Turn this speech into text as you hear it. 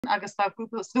agus tá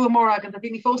grúpa slú mór agan a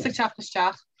bhíní fósta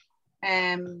teachtasteach.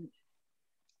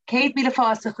 Céad míle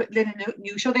fásta linne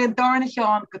nniu seo é an darna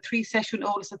teán go 3 seisiún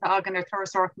ólas agan ar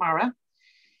Turasóireacht mara.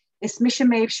 Is mis sem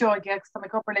méh seo ag tá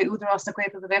gopur le údarás na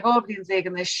cuéta a bheith áblíonn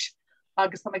éganis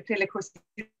agus tá cléile cuas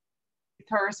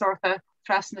Turasóireachta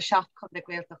tras na seach chun na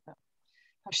Gaeltachta.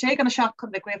 Tá sé gan na seach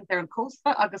chun na Gaeltachta ar an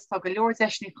cósta agus tá go leor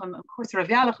deisní chun an cuas a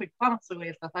bhealach chuig fanach sa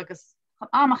Gaeltachta agus chun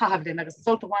amach a haflinn agus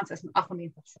solta bhaint as an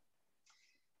hacmhainní.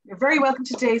 You're very welcome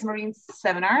to today's marine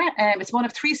seminar. It's one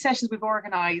of 3 sessions we've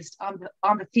organized on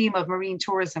the theme of marine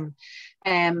tourism.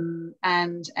 And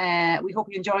we hope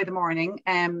you enjoy the morning.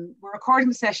 We're recording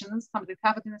the sessions, some of the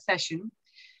have in the session.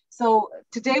 So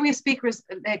today we have speakers,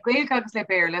 Gaeilge agus le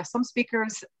Bearla, some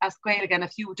speakers ask Gaeilge and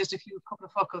just a few couple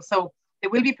of focus. So there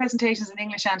will be presentations in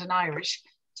English and in Irish.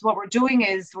 So what we're doing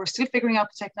is we're still figuring out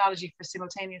the technology for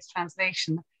simultaneous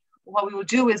translation. What we will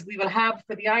do is we will have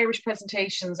for the Irish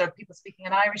presentations or people speaking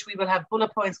in Irish, we will have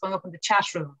bullet points going up in the chat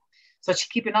room. So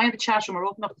keep an eye on the chat room or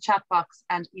open up the chat box,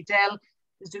 and Edel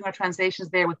is doing our translations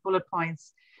there with bullet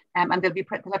points. And there'll be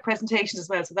presentations as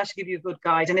well. So that should give you a good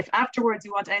guide. And if afterwards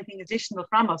you want anything additional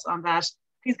from us on that,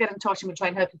 please get in touch and we'll try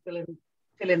and help you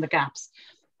fill in the gaps.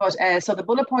 But so the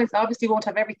bullet points obviously won't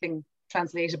have everything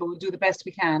translated, but we'll do the best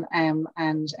we can.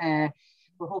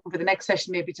 We're hoping for the next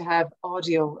session maybe to have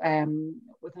audio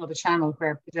with another channel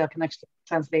where people can actually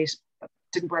translate, but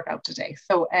didn't work out today.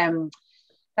 So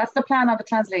that's the plan on the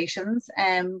translations.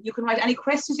 You can write any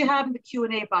questions you have in the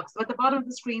Q&A box. So at the bottom of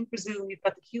the screen for Zoom, you've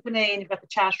got the Q&A and you've got the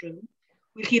chat room.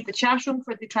 We'll keep the chat room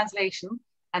for the translation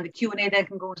and the Q&A then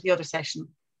can go into the other session.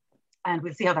 And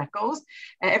we'll see how that goes.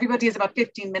 Everybody has about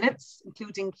 15 minutes,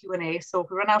 including Q&A. So if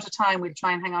we run out of time, we'll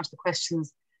try and hang on to the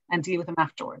questions and deal with them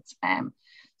afterwards.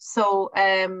 So,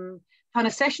 on a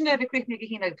session of the Quickney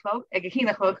Club, a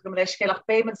Gahina Club, the Maleshkel of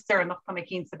Bayminster, not from a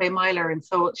Keen to Bay Myler, and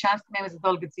so chance to name is a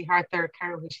Dulgitsy Harther,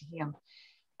 Carol Hishian.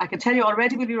 I can tell you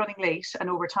already we'll be running late and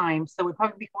over time, so we'll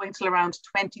probably be going till around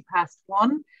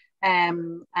 1:20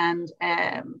 and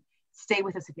stay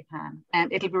with us if you can.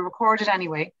 It'll be recorded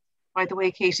anyway. By the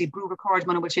way, Katie, Brew record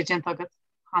one of which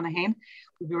Hanahain.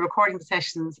 We'll be recording the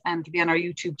sessions and it'll be on our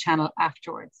YouTube channel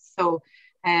afterwards. So,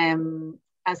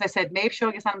 as I said, maybe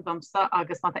show you some dumpsta,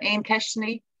 August not the aim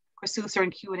questiony, Chrisuser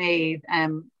and Q&A.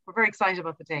 We're very excited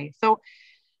about the day. So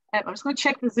I'm just going to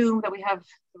check the Zoom that we have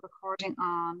the recording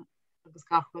on.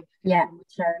 Yeah,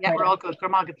 sure. Yeah, we're all good.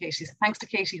 Katie. So thanks to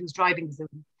Katie who's driving the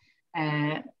Zoom.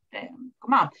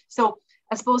 Come on. So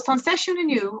I suppose on session in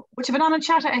you, which have been on a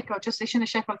chat echo, just in a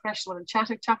Sheffield Festival and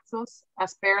chat us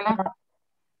as Bearla.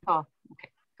 Oh, okay,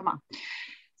 come on.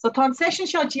 So on session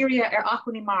Shajiria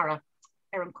hacmhainní Mara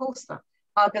an cósta.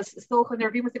 Agus stocha nar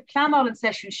bhí mu planál an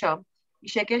sesiún seo, I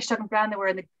sé gceist an brand where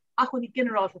in the hacmhainní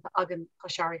generálta agan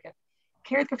cosisiarige.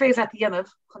 Céir go fééis at dhéanamh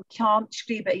chun ceann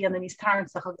scríbe íana níos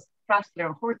tarnsaach agus freistal ar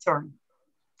an chóirteáin.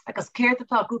 Agus céir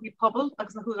atá grúpi pobl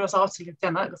agus na Údarás áitiúil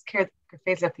déanamh agus céir go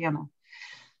fééis at dhéanamh.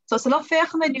 So sa lá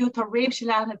féchan aniu tá réimh se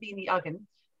leanna bhíní agan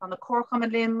an na córcham an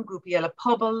linn grúpi eile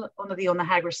pobl una bhí na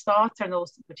Hagar Stát ar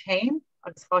nós go tain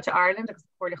agus fáte Ireland agus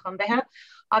cóirla chundéthe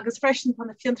agus freisin pan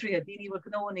na fiantria bhíní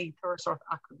bhfuil gnóí Turasóireacht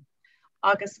acu.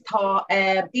 Agus tá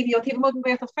bhíní ó tíh mod an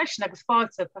bhéit a freisin agus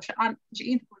fáilsa tá sé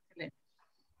input linn.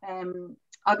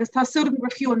 Agus tá súla go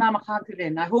fiú náach chaú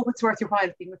linn. I hope it's worth your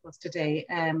while being with us today.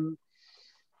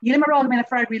 Díle marrá mena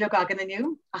freigríle agan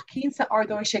aniu a cínsa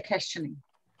ardóir sé questiony.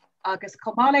 Agus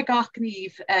comála gach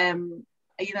gníomh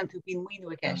a dhéanaan tú bín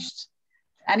muoinú a gceist.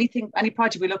 Any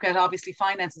project we look at, obviously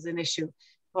finance is an issue.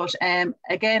 But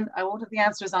again, I won't have the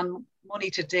answers on money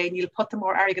today, and you'll put them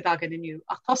more arrogant agan in you.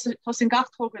 Ach, tos in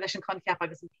gacht tógra leis an conceap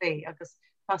agus in play, agus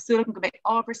tásúla go make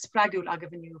ábhar spragúil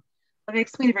agah in you. But I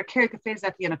explain over céir go féidir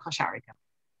at dhéanana cos arrogant.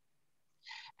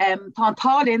 Tá an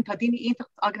tálinn, tá daoine iontacht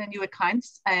agan in you at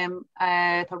caints,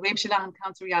 tá réim se lehan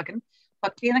cancerí agan, tá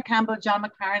Cléanna Campbell, John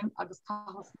McLaren, agus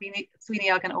Cathal Sweeney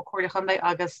agan ó Cóirla Chundé,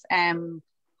 agus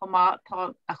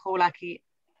tá a cholaci,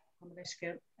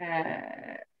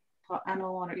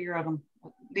 anó an iaragam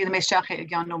lína mé seacha ag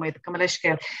gan nóméid go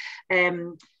leiscéil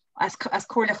as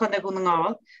Cóirla Chundé go na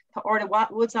ngáil tá orla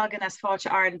Woods agan as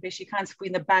fáilte Ireland béis sí caiins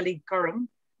faoin na Bealaí Gurram.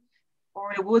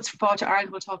 Orla Woods for fáilte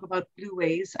Ireland will talk about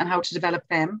Blueways and how to develop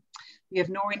them. We have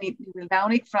Noreen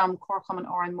Downey from Corcom and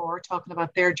Oran Moore talking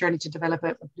about their journey to develop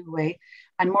a Blueway,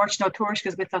 and Morch Turshka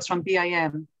is with us from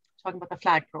BIM talking about the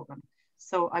flag programme.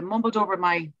 So I mumbled over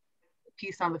my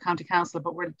piece on the County Council,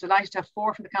 but we're delighted to have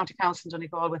 4 from the County Council in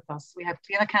Donegal with us. We have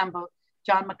Cléanna Campbell,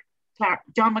 John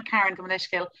McCarran,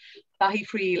 Gomleishkill, Dahi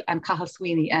Friel and Cathal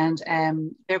Sweeney, and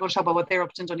they're going to talk about what they're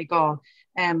up to in Donegal,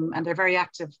 and they're very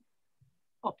active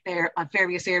up there at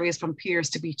various areas from piers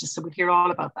to beaches, so we'll hear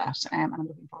all about that, and I'm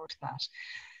looking forward to that.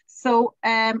 So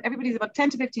everybody's about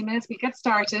 10 to 15 minutes. We'll get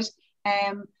started.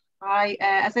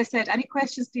 As I said, any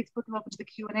questions, please put them up into the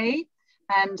Q&A.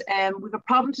 And we have a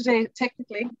problem today,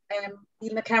 technically,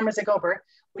 even the cameras are over,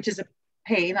 which is a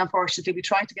pain, unfortunately. We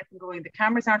tried to get them going. The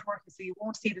cameras aren't working, so you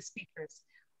won't see the speakers,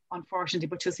 unfortunately,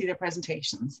 but you'll see their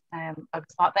presentations.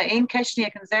 Agus má tá aon ceisní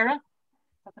ag an zéra,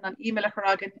 tá an email a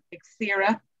churagan ag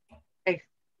sira ag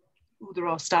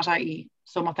údarás.ie.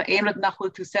 So má tá aon rud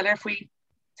nachhfuil tú seller faoi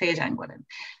téid angwelin.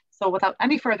 So without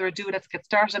any further ado, let's get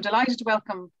started. I'm delighted to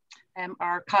welcome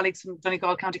our colleagues from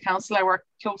Donegal County Council. I work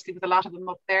closely with a lot of them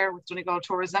up there with Donegal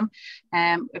Tourism,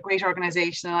 a great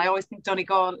organisation. And I always think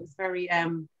Donegal is very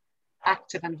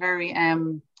active and very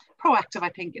proactive, I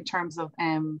think, in terms of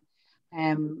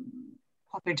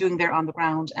what they're doing there on the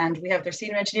ground. And we have their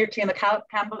senior engineer, Cliona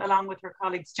Campbell, along with her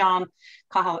colleagues, John,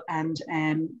 Cahill and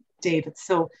David.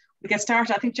 So we get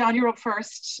started. I think, John, you're up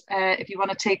first. If you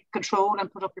want to take control and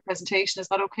put up your presentation, is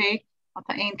that okay? We'll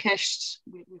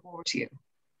go over to you.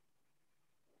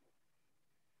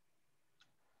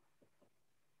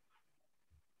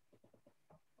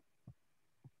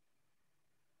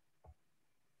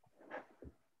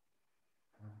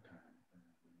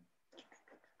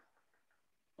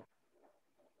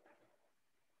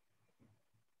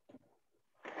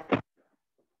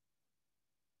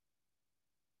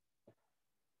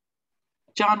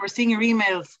 John, we're seeing your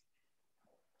emails.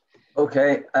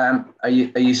 Okay. Are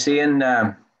you seeing?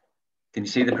 Can you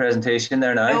see the presentation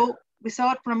there now? No, we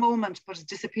saw it for a moment, but it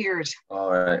disappeared.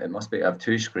 All right. It must be. I have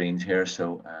two screens here,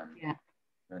 so yeah.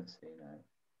 Let's see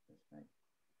now.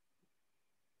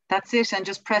 That's it, and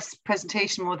just press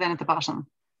presentation mode then at the bottom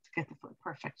to get the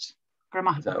perfect.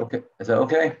 Gorma. Is that okay? Is that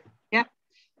okay? Yeah.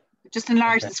 Just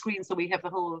enlarge the screen so we have the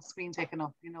whole screen taken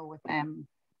up. You know, with the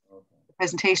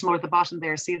presentation mode at the bottom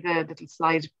there. See the little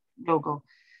slide logo.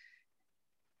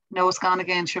 No, it's gone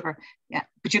again, sugar. Yeah,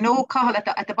 but you know, Cahill,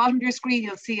 at the bottom of your screen,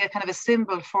 you'll see a kind of a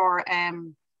symbol for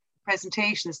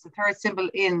presentation. It's the third symbol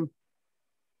in.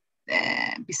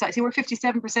 Besides, see where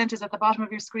 57% is at the bottom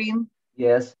of your screen.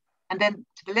 Yes. And then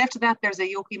to the left of that, there's a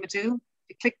Yoki Madu.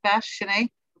 You click that, Sinead.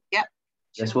 Yep.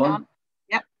 This one? On.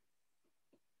 Yep.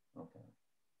 Okay.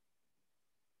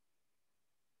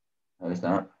 How is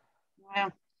that?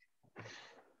 Well,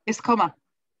 it's coming.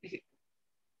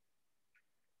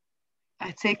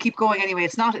 I'd say keep going anyway.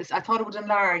 It's not. I thought it would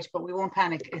enlarge, but we won't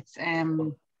panic. It's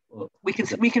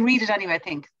we can read it anyway. I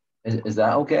think. Is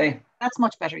that okay? That's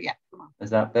much better. Yeah. Come on.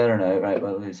 Is that better now? Right.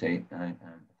 Well, let's see. If I hit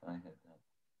that.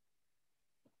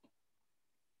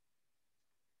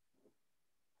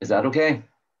 Is that okay?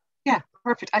 Yeah.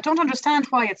 Perfect. I don't understand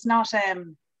why it's not.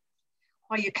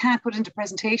 Why you can't put it into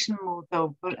presentation mode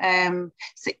though. But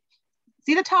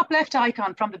see the top left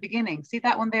icon from the beginning. See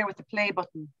that one there with the play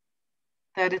button.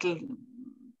 The little,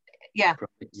 yeah.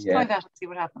 Try that and see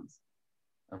what happens.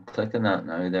 I'm clicking that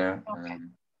now there. Okay.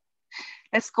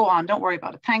 Let's go on. Don't worry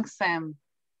about it. Thanks, hold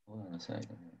on a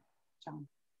second. John.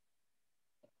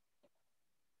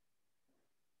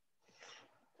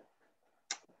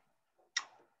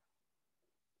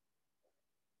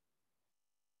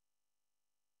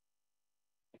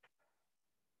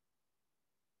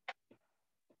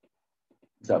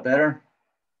 Is that better?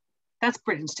 That's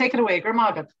brilliant. Take it away.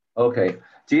 Gorma. Okay.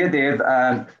 Dia Dave,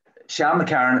 Sean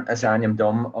McCarran áiseanna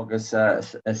dom agus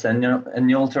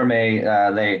inoltar mé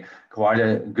le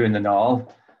Coáile Gúnanál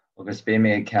agus bé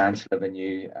mé cancel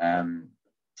veniu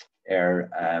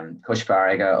cois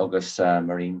agus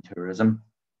marine tourism.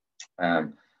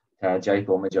 Tá Jai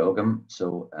Bomajogam,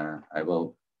 so I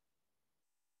will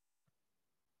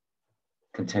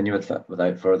continue with that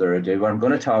without further ado. I'm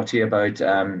going to talk to you about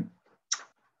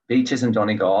beaches in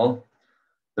Donegal.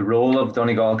 The role of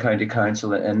Donegal County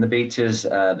Council in the beaches,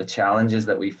 the challenges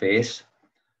that we face,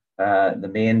 the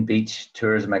main beach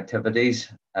tourism activities,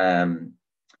 the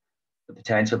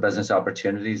potential business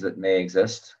opportunities that may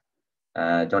exist,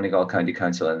 Donegal County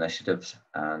Council initiatives,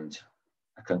 and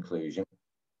a conclusion.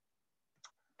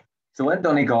 So in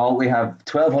Donegal, we have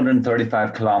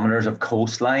 1,235 kilometres of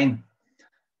coastline,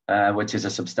 which is a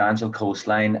substantial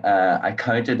coastline. I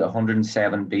counted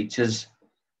 107 beaches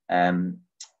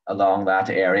along that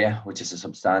area, which is a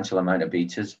substantial amount of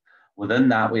beaches. Within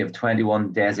that, we have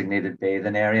 21 designated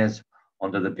bathing areas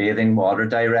under the Bathing Water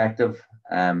Directive,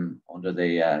 under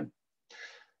the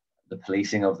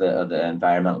policing of the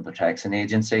Environmental Protection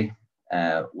Agency.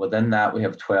 Within that, we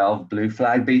have 12 blue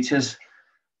flag beaches.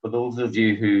 For those of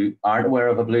you who aren't aware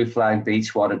of a blue flag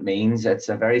beach, what it means, it's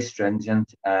a very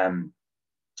stringent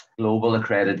global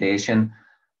accreditation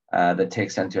that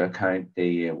takes into account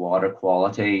the water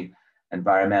quality,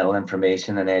 environmental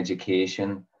information and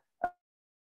education,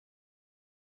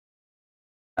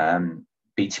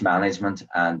 beach management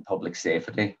and public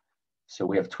safety. So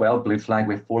we have 12 blue flag,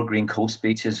 we have 4 green coast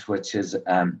beaches, which is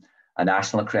a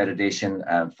national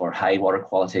accreditation for high water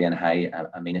quality and high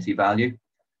amenity value.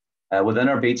 Within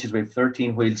our beaches, we have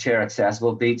 13 wheelchair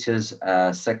accessible beaches,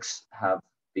 6 have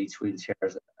beach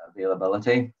wheelchairs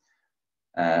availability,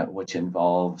 which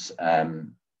involves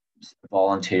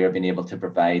volunteer being able to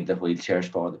provide the wheelchairs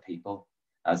for the people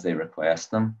as they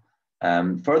request them.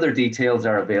 Further details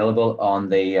are available on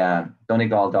the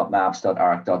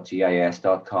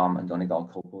donegal.maps.arc.gis.com and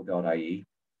donegalcoco.ie.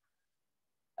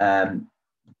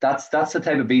 That's the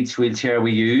type of beach wheelchair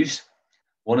we use.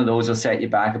 One of those will set you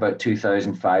back about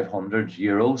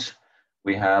 €2,500.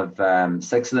 We have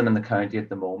 6 of them in the county at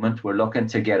the moment. We're looking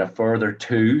to get a further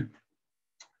 2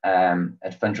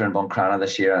 at Fintra and Buncrana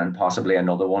this year, and possibly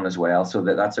another one as well. So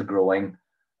that's a growing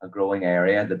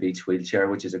area, the beach wheelchair,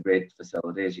 which is a great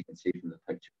facility, as you can see from the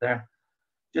picture there.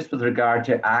 Just with regard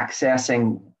to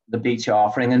accessing the beach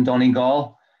offering in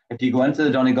Donegal, if you go into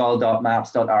the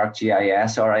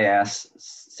donegal.maps.arc.gis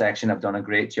section, I've done a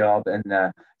great job in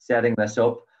setting this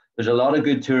up. There's a lot of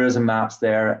good tourism maps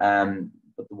there,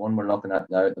 but the one we're looking at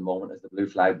now at the moment is the blue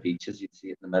flag beaches. You see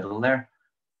it in the middle there.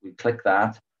 We click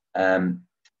that, and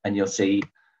you'll see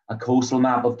a coastal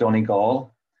map of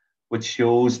Donegal, which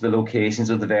shows the locations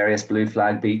of the various blue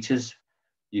flag beaches.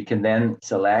 You can then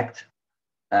select,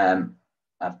 I've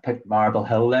picked Marble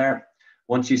Hill there.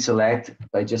 Once you select,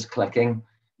 by just clicking,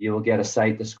 you will get a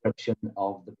site description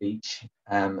of the beach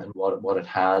and what it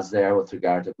has there with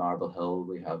regard to Marble Hill.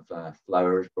 We have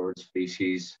flowers, bird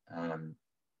species.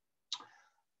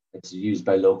 It's used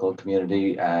by local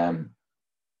community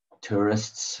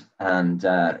tourists, and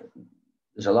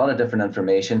there's a lot of different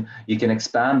information. You can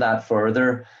expand that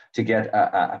further to get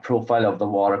a profile of the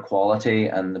water quality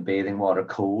and the bathing water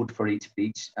code for each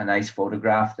beach, a nice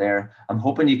photograph there. I'm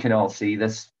hoping you can all see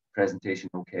this presentation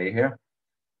okay here.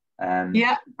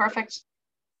 Yeah, perfect.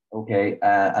 Okay,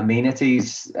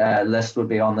 amenities list would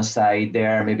be on the side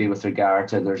there, maybe with regard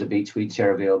to, there's a beach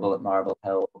wheelchair available at Marble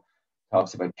Hill,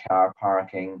 talks about car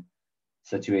parking,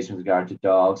 situations with regard to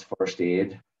dogs, first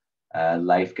aid,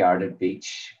 lifeguarded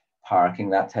beach, parking,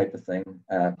 that type of thing,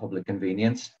 public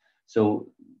convenience. So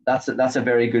that's a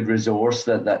very good resource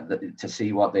to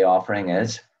see what the offering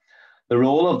is. The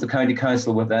role of the County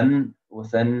Council within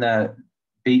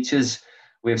beaches,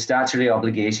 we have statutory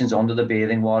obligations under the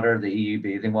bathing water, the EU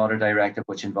Bathing Water Directive,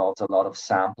 which involves a lot of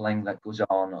sampling that goes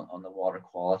on the water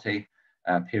quality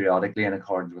periodically in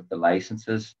accordance with the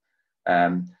licenses.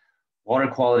 Water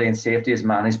quality and safety is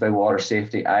managed by Water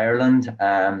Safety Ireland.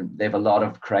 They have a lot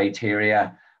of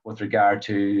criteria with regard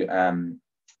to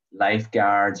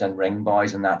lifeguards and ring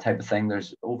buoys and that type of thing.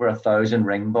 There's over 1,000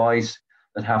 ring buoys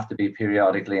that have to be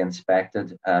periodically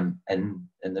inspected in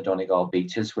the Donegal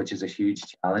beaches, which is a huge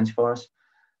challenge for us.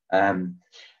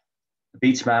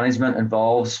 Beach management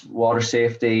involves water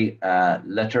safety,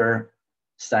 litter,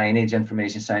 signage,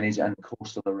 information signage, and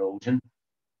coastal erosion.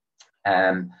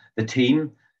 The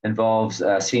team involves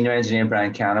Senior Engineer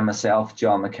Brian Cannon, myself,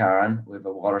 John McCarran. We have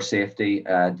a water safety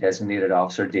designated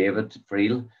officer, David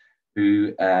Friel,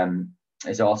 who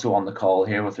is also on the call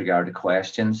here with regard to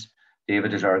questions.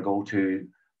 David is our go-to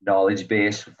knowledge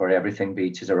base for everything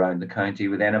beaches around the county.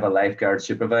 We then have a lifeguard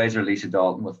supervisor, Lisa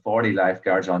Dalton, with 40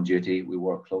 lifeguards on duty. We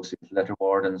work closely with litter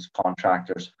wardens,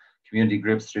 contractors, community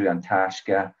groups through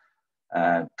Antashka,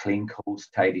 Clean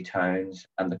Coast, Tidy Towns,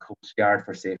 and the Coast Guard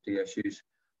for safety issues.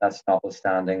 That's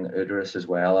notwithstanding Údarás as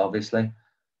well, obviously.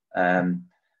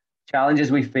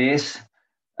 Challenges we face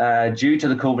due to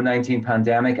the COVID-19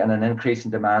 pandemic and an increase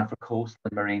in demand for coastal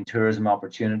and marine tourism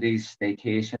opportunities,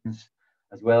 staycations,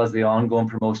 as well as the ongoing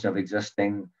promotion of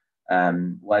existing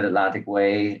Wide Atlantic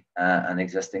Way and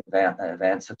existing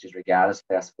events such as regattas,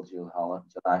 festivals,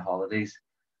 July holidays.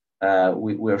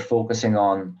 We're focusing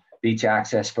on beach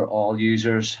access for all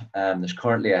users. There's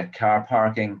currently a car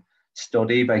parking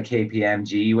study by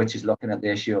KPMG, which is looking at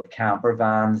the issue of camper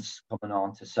vans coming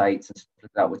onto sites and stuff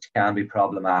like that, which can be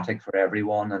problematic for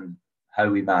everyone, and how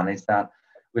we manage that.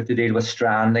 We have to deal with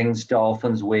strandings,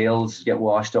 dolphins, whales get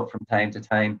washed up from time to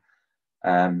time.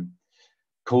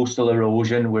 Coastal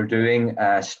erosion, we're doing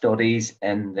studies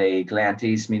in the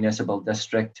Glenties Municipal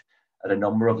District at a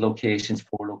number of locations,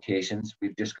 4 locations.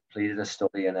 We've just completed a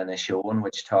study in Seisiún,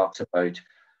 which talks about,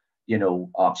 you know,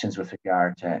 options with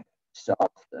regard to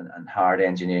soft and hard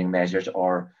engineering measures,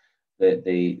 or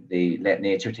the let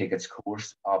nature take its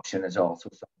course option is also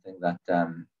something that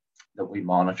that we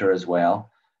monitor as well.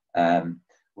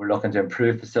 We're looking to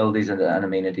improve facilities and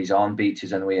amenities on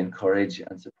beaches, and we encourage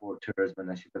and support tourism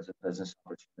initiatives and business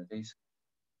opportunities.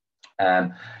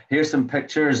 Here's some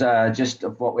pictures just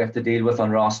of what we have to deal with on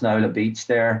Rossnowla Beach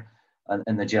there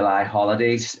in the July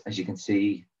holidays. As you can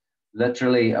see,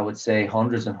 literally, I would say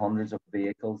hundreds and hundreds of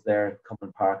vehicles there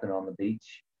coming parking on the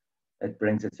beach. It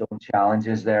brings its own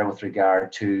challenges there with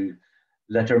regard to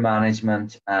litter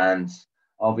management, and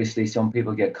obviously some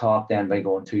people get caught then by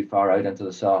going too far out into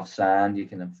the soft sand. You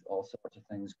can have all sorts of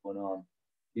things going on.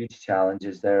 Huge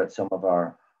challenges there at some of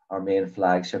our main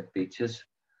flagship beaches.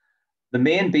 The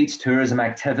main beach tourism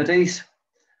activities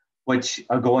which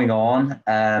are going on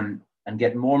and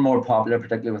getting more and more popular,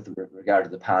 particularly with regard to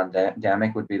the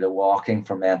pandemic, would be the walking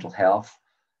for mental health.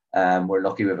 We're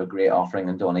lucky we have a great offering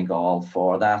in Donegal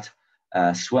for that.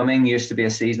 Swimming used to be a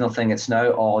seasonal thing. It's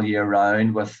now all year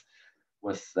round with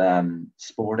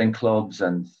sporting clubs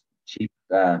and cheap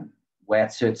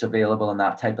wetsuits available and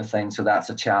that type of thing. So that's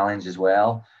a challenge as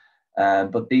well.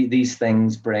 But these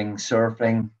things bring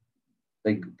surfing,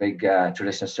 big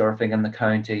tradition of surfing in the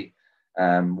county,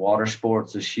 water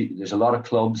sports. There's a lot of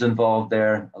clubs involved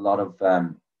there, a lot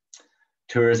of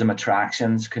tourism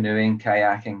attractions, canoeing,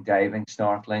 kayaking, diving,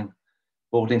 snorkeling,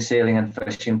 boating, sailing and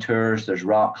fishing tours. There's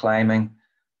rock climbing,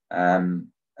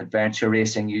 adventure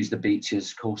racing, use the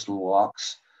beaches, coastal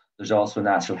walks. There's also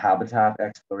natural habitat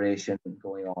exploration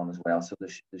going on as well. So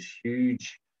there's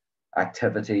huge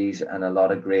activities and a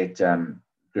lot of great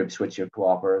groups which your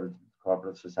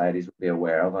cooperative societies will be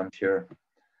aware of, I'm sure.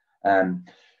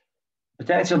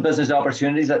 Potential business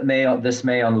opportunities that this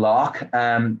may unlock.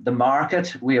 The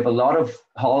market, we have a lot of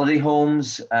holiday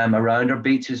homes around our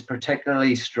beaches,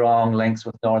 particularly strong links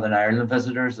with Northern Ireland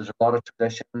visitors. There's a lot of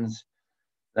traditions.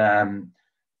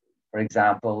 For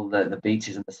example, the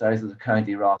beaches in the south of the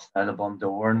county, Rossnowla,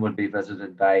 Bundoran, would be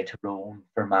visited by Tyrone,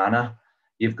 Fermanagh.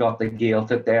 You've got the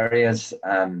Gaeltachta areas,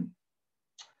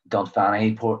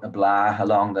 Dunfanaghy, Port na Blah,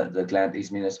 along the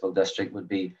Glenties Municipal District would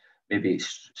be maybe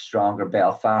stronger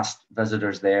Belfast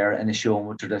visitors there. And the Seisiún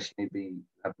would traditionally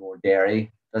have more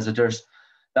Derry visitors.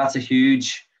 That's a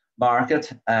huge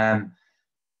market.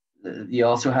 You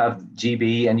also have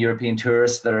GB and European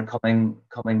tourists that are coming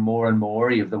more and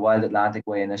more. You have the Wild Atlantic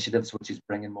Way initiatives, which is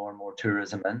bringing more and more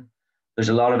tourism in. There's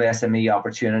a lot of SME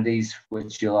opportunities,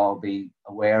 which you'll all be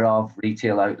aware of: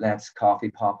 retail outlets,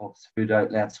 coffee pop-ups, food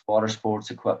outlets, water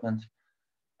sports equipment,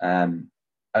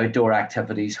 outdoor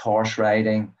activities, horse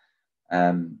riding,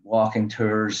 walking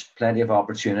tours, plenty of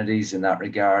opportunities in that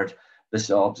regard. This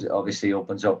obviously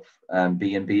opens up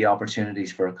B&B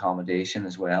opportunities for accommodation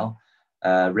as well.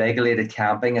 Regulated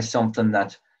camping is something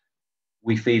that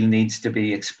we feel needs to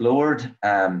be explored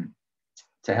to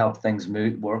help things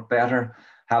work better.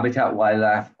 Habitat,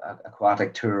 wildlife,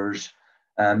 aquatic tours.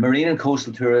 Marine and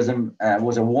coastal tourism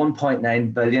was a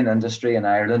 1.9 billion industry in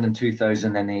Ireland in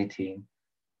 2018,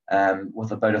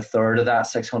 with about a third of that,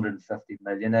 650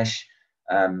 million-ish,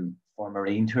 for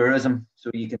marine tourism.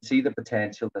 So you can see the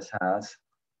potential this has.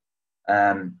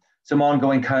 Some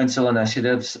ongoing council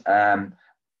initiatives.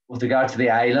 With regard to the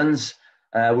islands,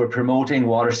 we're promoting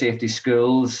water safety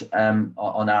schools on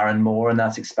Arranmore, and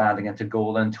that's expanding into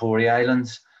Gola and Tory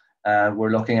Islands.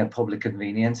 We're looking at public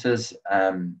conveniences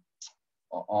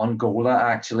on Gola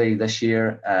actually this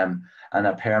year, and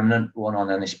a permanent one on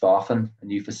Inishbofin, a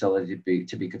new facility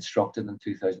to be constructed in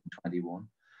 2021.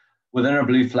 Within our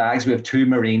blue flags, we have two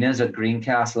marinas at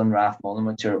Greencastle and Rathmullen,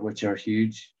 which are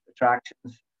huge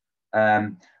attractions.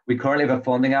 We currently have a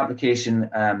funding application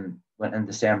in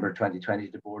December 2020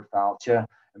 to Board Falcha,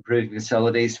 improving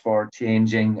facilities for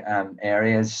changing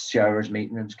areas, showers,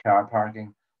 meeting rooms, car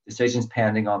parking. Decisions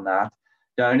pending on that.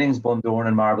 Downings, Bundoran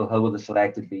and Marble Hill were the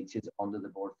selected beaches under the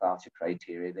Board Falcha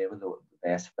criteria. They were the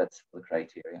best fits for the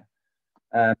criteria.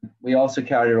 We also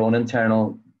carried our own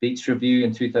internal beach review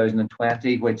in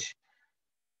 2020, which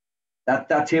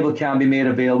that table can be made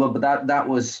available, but that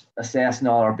was assessing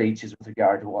all our beaches with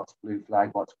regard to what's blue flag,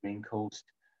 what's green coast,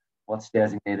 what's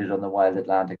designated on the Wild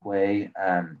Atlantic Way,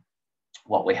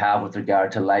 what we have with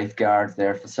regard to lifeguards,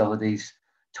 their facilities,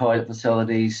 toilet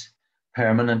facilities,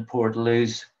 permanent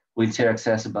portaloos, wheelchair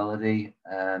accessibility,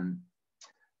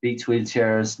 beach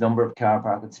wheelchairs, number of car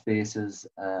parking spaces,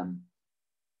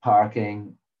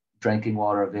 parking, drinking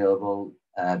water available,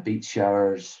 beach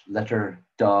showers, litter,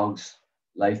 dogs,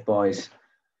 life buoys.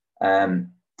 A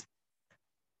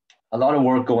lot of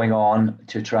work going on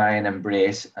to try and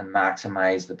embrace and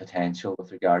maximise the potential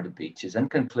with regard to beaches. In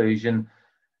conclusion,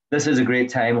 this is a great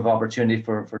time of opportunity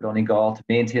for Donegal to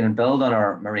maintain and build on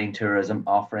our marine tourism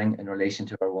offering in relation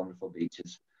to our wonderful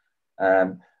beaches.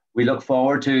 We look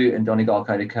forward to, in Donegal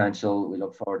County Council, we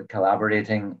look forward to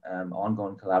collaborating,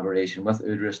 ongoing collaboration with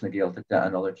Údarás and Gaeltachta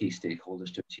and other key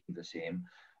stakeholders to achieve the same.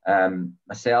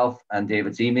 Myself and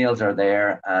David's emails are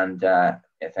there, and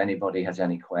if anybody has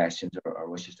any questions or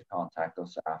wishes to contact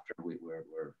us after,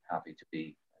 we're happy to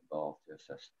be involved to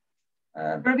assist.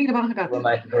 Anna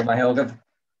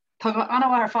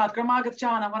fad Gramagat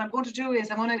John, and what I'm going to do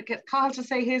is I'm going to get Carl to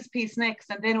say his piece next,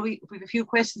 and then we have a few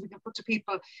questions we can put to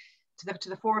people, to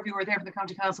the four of you who are there from the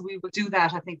County Council. We will do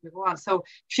that. I think we go on. So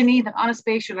Sinead, Anna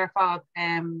Spatial ar fad,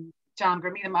 John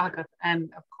Gramina Mahagat,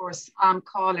 and of course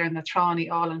caller and the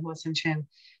Trani all in Husin Shin,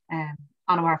 Anna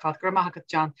ar fad Gramagat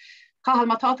John. Carl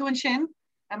Matatu and Shin,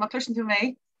 and my question to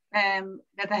me,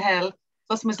 let the hell.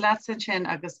 Plus was lats and Shin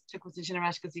agus took was the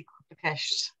generation because he could the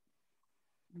cash.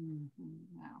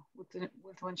 Now,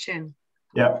 with one Shin.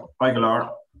 Yeah, Michael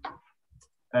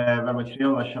very much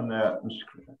feel I on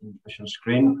the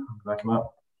screen. Back him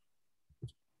up.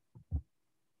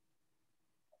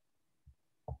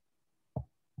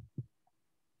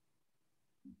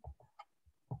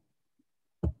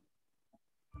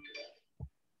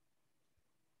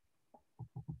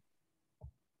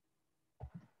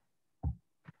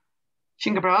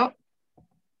 Shingabra.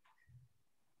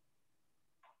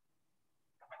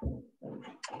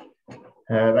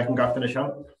 I can go finish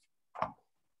on.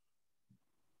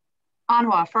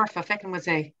 Anwa, Furfa, Feckin was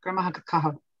a Grammaha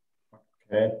Kaha.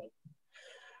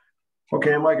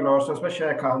 Okay, Michael also,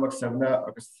 especially Kahamak 7,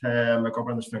 August, my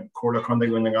governor, the Cola Conde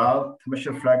Winningal,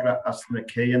 Commission Flagra, as the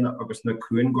Kayan, August, the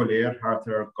Kuhn Golier,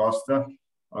 Arthur Costa,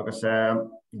 August,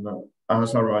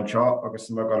 as a rancho,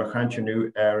 August, my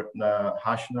Gaeltachta, na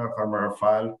Hashna, Farmer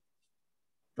File,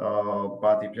 the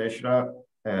Bati Pleasure,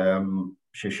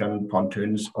 Shishan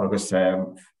Pontoons, August,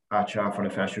 Acha for the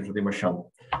fashion to the machine.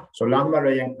 So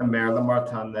Landmarine and Merlin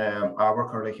Martin, our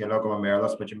currently Hillogo and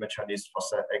Merlas, but you mentioned this for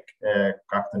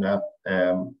Gactana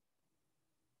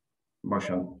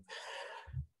machine.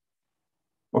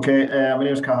 Okay, my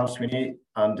name is Cathal Sweeney,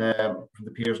 and from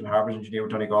the Piers and Harbours Engineer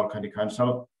with Donegal County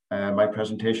Council. My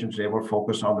presentation today will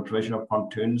focus on the provision of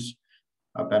pontoons,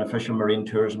 a beneficial marine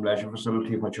tourism leisure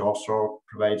facility, which also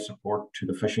provides support to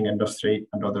the fishing industry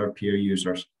and other peer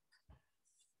users.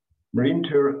 Marine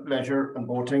tour, leisure and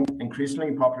boating,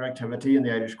 increasingly popular activity in the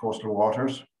Irish coastal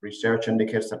waters. Research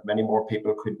indicates that many more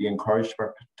people could be encouraged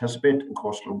to participate in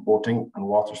coastal boating and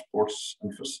water sports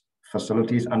and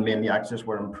facilities, and mainly access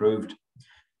were improved.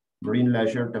 Marine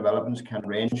leisure developments can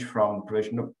range from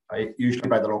provision of, usually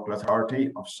by the local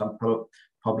authority, of simple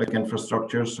public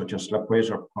infrastructures such as slipways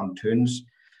or pontoons,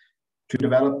 to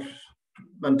development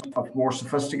of more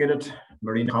sophisticated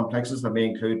marine complexes that may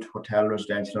include hotel,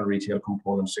 residential and retail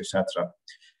components, etc.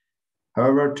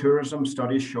 However, tourism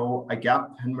studies show a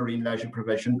gap in marine leisure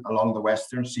provision along the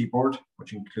western seaboard,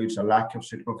 which includes a lack of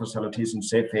suitable facilities in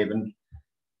safe haven,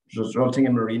 resulting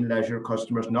in marine leisure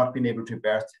customers not being able to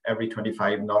berth every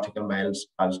 25 nautical miles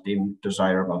as deemed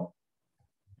desirable.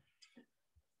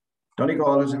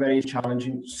 Donegal is a very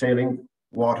challenging sailing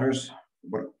waters.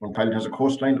 When Pilot has a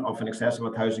coastline of in excess of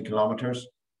 1,000 kilometres,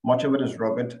 much of it is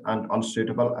rugged and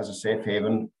unsuitable as a safe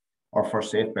haven or for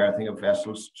safe berthing of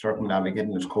vessels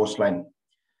circumnavigating its coastline.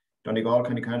 Donegal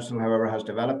County Council, however, has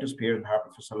developed its pier and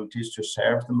harbour facilities to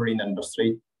serve the marine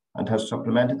industry and has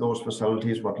supplemented those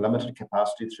facilities with limited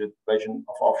capacity through the provision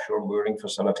of offshore mooring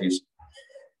facilities.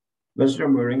 Visitor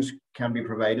moorings can be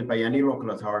provided by any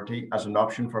local authority as an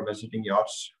option for visiting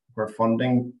yachts, where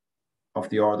funding of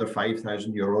the order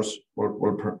 €5,000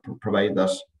 will provide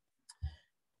this.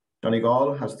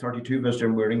 Donegal has 32 visitor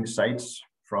mooring sites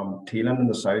from Teelan in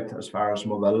the south as far as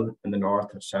Moville in the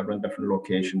north at several different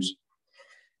locations.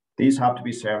 These have to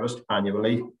be serviced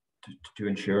annually to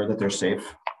ensure that they're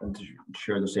safe and to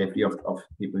ensure the safety of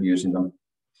people using them.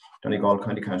 Donegal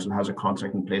County Council has a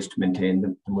contract in place to maintain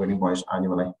the mooring buoys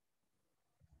annually.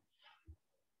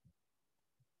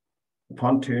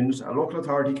 Pontoons. A local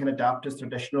authority can adapt its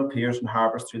traditional piers and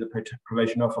harbours through the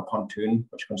provision of a pontoon,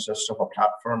 which consists of a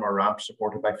platform or ramp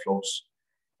supported by floats.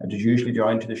 It is usually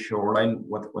joined to the shoreline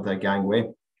with a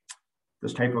gangway.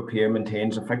 This type of pier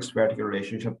maintains a fixed vertical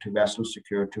relationship to vessels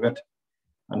secured to it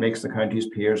and makes the county's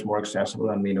piers more accessible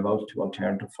and amenable to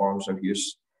alternative forms of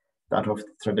use, that of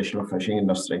the traditional fishing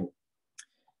industry.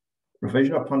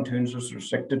 Provision of pontoons is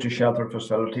restricted to sheltered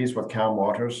facilities with calm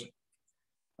waters,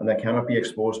 and they cannot be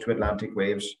exposed to Atlantic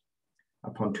waves.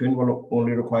 A pontoon will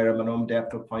only require a minimum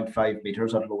depth of 0.5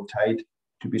 metres at low tide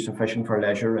to be sufficient for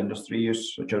leisure industry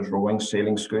use, such as rowing,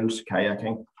 sailing schools,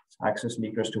 kayaking, access and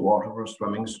egress to water for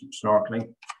swimming,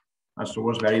 snorkeling, and so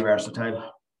is very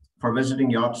versatile. For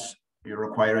visiting yachts, you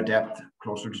require a depth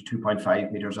closer to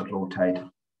 2.5 metres at low tide.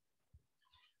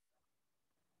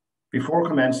 Before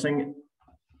commencing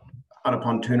on a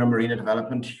pontoon or marina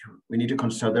development, we need to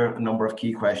consider a number of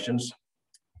key questions.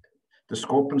 The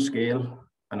scope and scale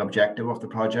and objective of the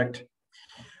project,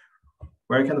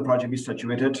 Where can the project be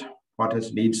situated? What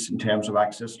its needs in terms of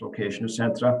access, location,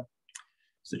 etc.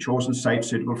 Is the chosen site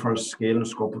suitable for a scale and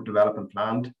scope of development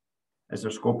planned? Is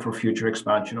there scope for future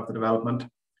expansion of the development?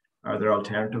 Are there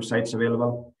alternative sites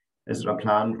available? Is there a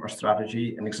plan or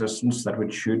strategy in existence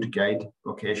that should guide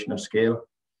location and scale?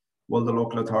 Will the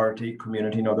local authority,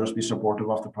 community and others be supportive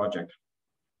of the project?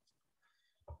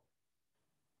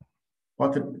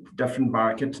 What the different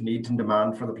market needs and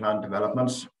demand for the planned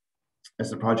developments?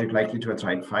 Is the project likely to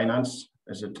attract finance?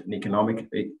 Is it an economic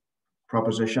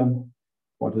proposition?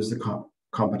 What is the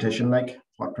competition like?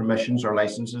 What permissions or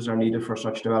licenses are needed for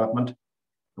such development?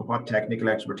 What technical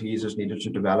expertise is needed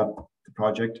to develop the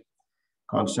project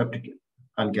concept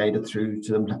and guide it through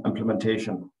to the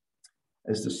implementation?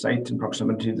 Is the site in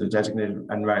proximity to the designated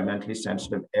environmentally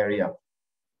sensitive area?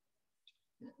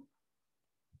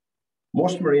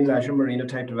 Most marine leisure marina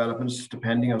type developments,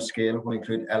 depending on scale, will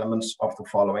include elements of the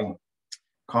following: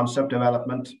 concept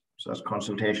development, so that's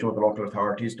consultation with the local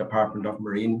authorities, Department of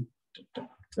Marine,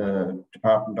 the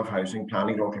Department of Housing,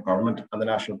 Planning, Local Government, and the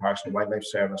National Parks and Wildlife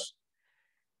Service.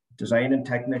 Design and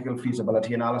technical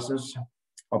feasibility analysis,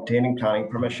 obtaining planning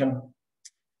permission,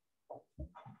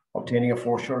 obtaining a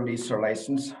foreshore lease or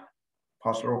license,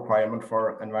 possible requirement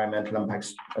for environmental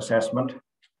impacts assessment.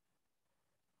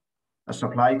 A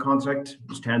supply contract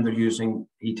is tendered using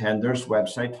eTenders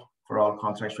website for all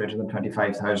contracts greater than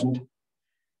 25,000.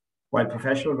 While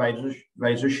professional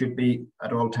advisors should be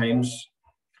at all times.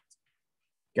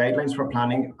 Guidelines for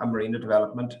planning and marina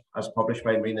development, as published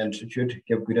by Marine Institute,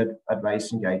 give good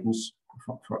advice and guidance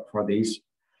for these.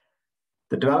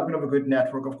 The development of a good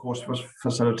network of coast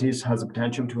facilities has the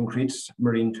potential to increase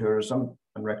marine tourism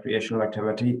and recreational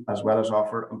activity, as well as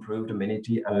offer improved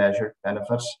amenity and leisure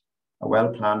benefits. A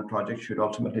well-planned project should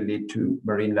ultimately lead to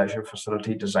marine leisure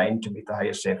facility designed to meet the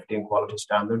highest safety and quality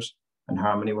standards in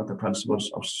harmony with the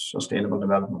principles of sustainable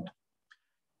development.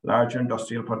 Larger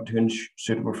industrial pontoons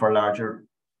suitable for larger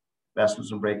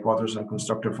vessels and breakwaters and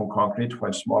constructed from concrete,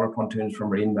 while smaller pontoons for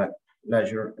marine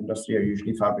leisure industry are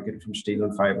usually fabricated from steel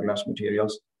and fiberglass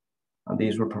materials, and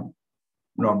these were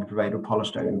normally provided with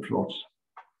polystyrene floats.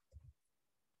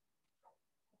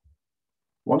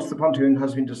 Once the pontoon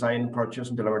has been designed,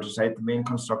 purchased and delivered to site, the main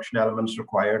construction elements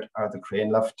required are the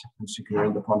crane lift and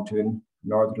securing the pontoon.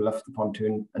 In order to lift the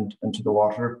pontoon into the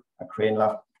water, a crane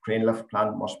lift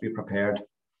plan must be prepared.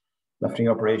 Lifting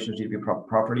operations need to be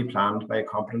properly planned by a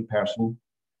competent person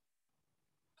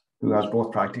who has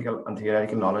both practical and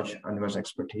theoretical knowledge and who has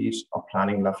expertise of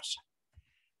planning lifts.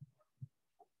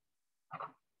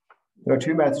 There are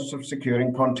two methods of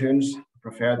securing pontoons. The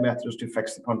preferred method is to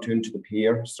fix the pontoon to the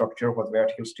pier structure with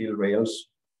vertical steel rails,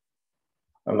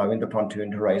 allowing the pontoon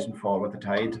to rise and fall with the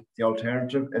tide. The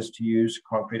alternative is to use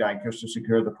concrete anchors to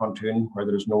secure the pontoon where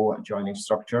there is no adjoining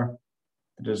structure.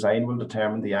 The design will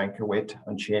determine the anchor weight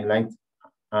and chain length,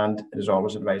 and it is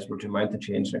always advisable to mount the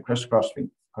chains in a crisscross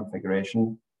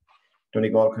configuration.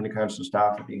 Donegal County Council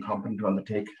staff are being competent to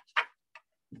undertake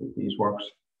these works.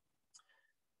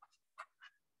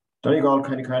 Donegal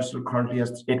County Council currently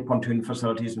has 8 pontoon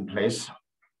facilities in place.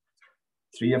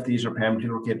 3 of these are permanently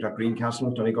located at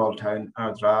Greencastle, Donegal Town,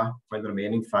 Ardra, while the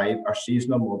remaining 5 are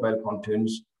seasonal mobile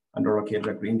pontoons and are located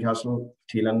at Greencastle,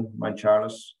 Teelan, Mount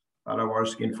Charles, Bealaí,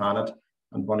 Skinfannet,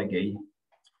 and Bealaí.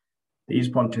 These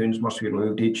pontoons must be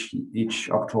removed each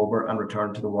October and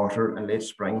returned to the water in late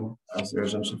spring, as there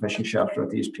is insufficient shelter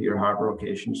at these pier harbour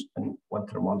locations in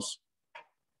winter months.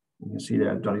 You can see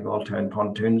there Donegal Town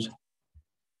pontoons,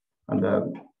 and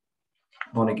the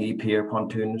Bealaí pier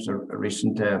pontoons are a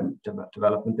recent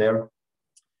development there,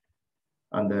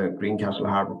 and the Greencastle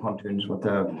harbour pontoons with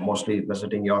the mostly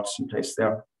visiting yachts in place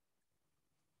there.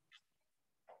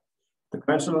 The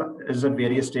Council is at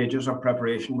various stages of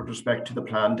preparation with respect to the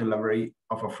planned delivery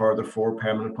of a further 4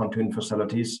 permanent pontoon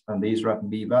facilities, and these are at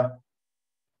Meva,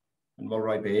 in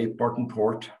Mulroy Bay, Burton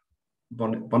Port,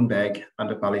 Bunbeg, and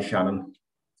at Ballyshannon.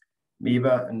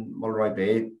 Meva in Mulroy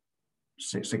Bay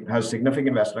has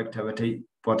significant vessel activity,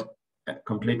 but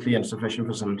completely insufficient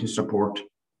facility support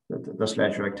this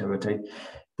leisure activity.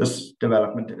 This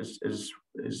development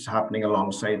is happening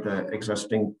alongside the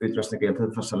existing Údarás na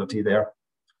Gaeltachta facility there,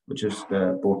 which is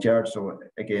the boatyard. So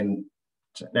again,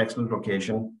 it's an excellent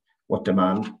location with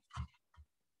demand.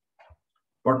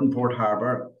 Burton Port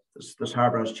Harbour, this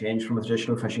harbour has changed from a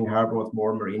traditional fishing harbour with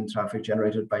more marine traffic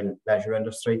generated by leisure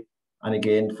industry. And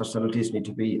again, facilities need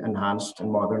to be enhanced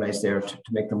and modernised there to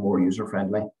make them more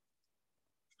user-friendly.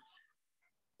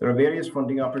 There are various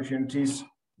funding opportunities.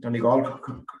 Donegal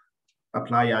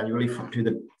apply annually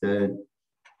to the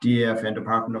DAFN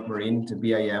Department of Marine, to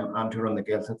BIM, and to run the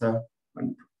Gaeltachta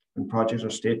when projects are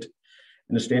state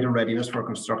In a state of readiness for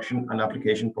construction, and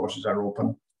application processes are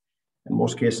open. In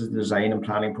most cases, the design and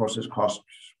planning process costs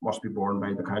must be borne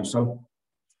by the council.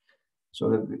 So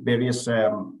the various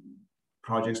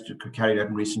projects carried out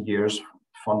in recent years,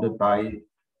 funded by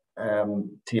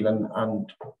Teelan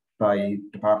and by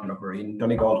Department of Marine.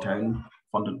 Donegal Town,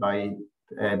 funded by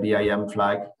BIM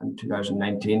Flag in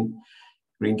 2019.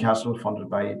 Greencastle, funded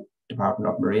by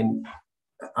Department of Marine,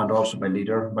 and also by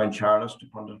Leader. Mount Charles,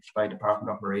 funded by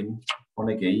Department of Marine.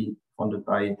 Bealaí, funded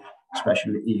by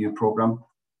Special EU Programme.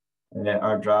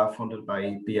 Ardra, funded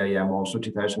by BIM, also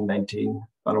 2019.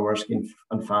 Balawerski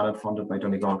and Fanad, funded by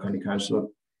Donegal County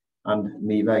Council. And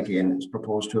MIVA, again, is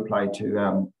proposed to apply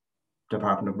to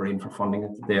Department of Marine for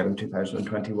funding there in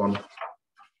 2021.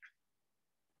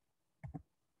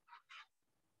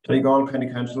 Donegal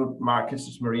County Council markets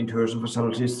its marine tourism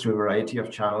facilities through a variety of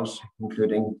channels,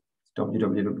 including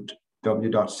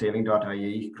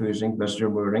www.sailing.ie, cruising,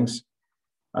 visitor moorings.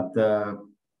 At the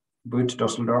Boot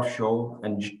Dusseldorf show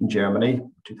in Germany,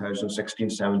 2016,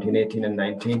 17, 18 and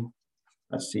 19.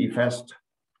 At Seafest,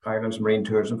 Ireland's Marine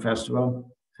Tourism Festival,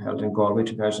 held in Galway,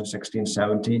 2016,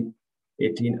 17,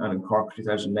 18 and in Cork,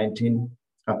 2019.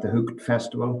 At the Hook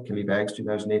Festival, Killybegs,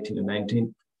 2018 and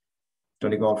 19.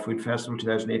 Donegal Food Festival,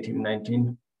 2018 and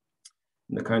 19.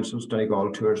 And the Council's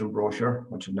Donegal Tourism Brochure,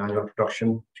 which is an annual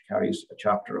production, which carries a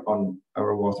chapter on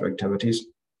our water activities.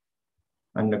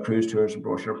 And the Cruise Tourism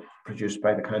Brochure produced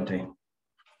by the county.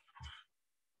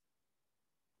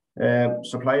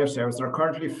 Supply of service. There are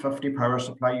currently 50 power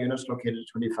supply units located at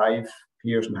 25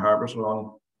 piers and harbours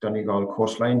along Donegal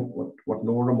coastline with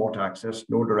no remote access,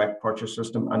 no direct purchase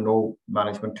system and no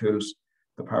management tools.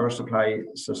 The power supply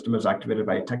system is activated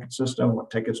by a ticket system with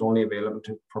tickets only available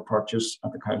for purchase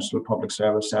at the Council Public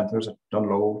Service Centres at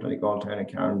Dunlow, Donegal Town and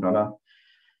Carndonagh.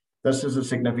 This is a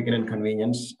significant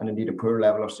inconvenience and indeed a poor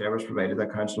level of service provided by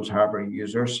Council's harbour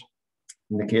users.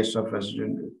 In the case of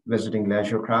visiting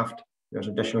leisure craft, there's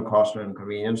additional cost and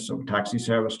inconvenience, so taxi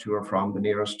service to or from the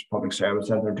nearest public service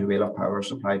centre to avail of power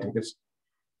supply tickets.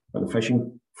 For the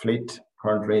fishing fleet,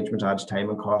 current arrangements adds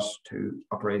time and cost to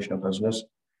operational business.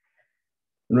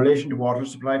 In relation to water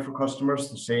supply for customers,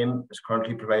 the same is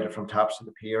currently provided from taps at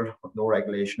the pier with no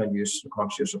regulation on use of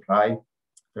quantity of supply.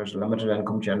 There's limited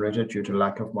income generated due to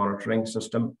lack of monitoring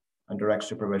system and direct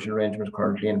supervision arrangements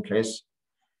currently in place.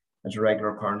 It's a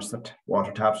regular occurrence that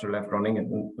water taps are left running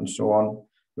and so on,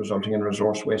 resulting in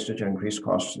resource wastage and increased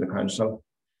costs to the council.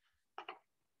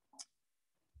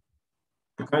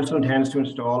 The council intends to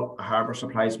install a harbour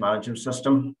supplies management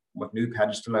system with new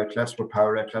pedestal outlets for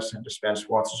power outlets and dispense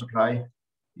water supply.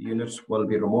 The units will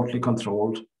be remotely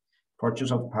controlled.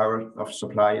 Purchase of power of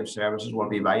supply of services will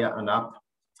be via an app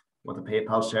with the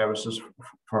PayPal services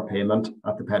for payment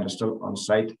at the pedestal on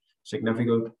site,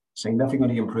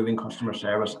 significantly improving customer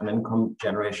service and income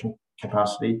generation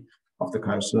capacity of the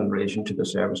council in relation to the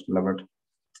service delivered.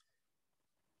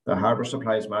 The harbour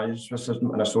supplies management system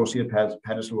and associated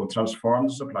pedestal will transform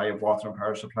the supply of water and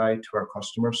power supply to our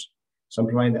customers,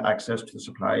 simplifying the access to the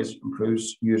supplies,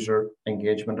 improves user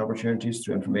engagement opportunities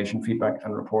through information feedback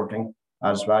and reporting,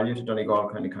 adds value to Donegal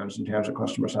County Council in terms of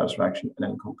customer satisfaction and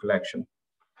income collection.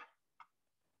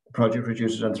 The project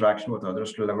reduces interaction with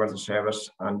others to deliver the service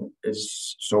and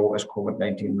is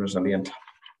COVID-19 resilient.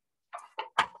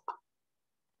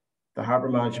 The harbour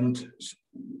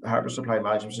supply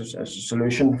management is a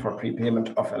solution for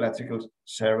prepayment of electrical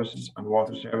services and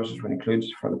water services, which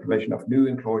includes for the provision of new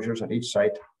enclosures at each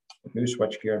site with new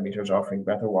switchgear and meters offering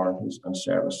better warranties and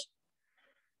service.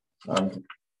 And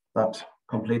that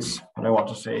completes what I want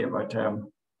to say about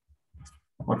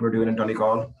what we're doing in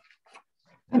Donegal.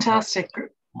 Fantastic.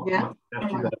 Yeah.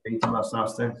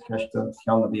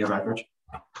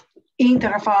 Ian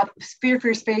tar fad spear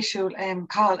spatial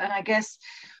call, and I guess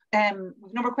we've a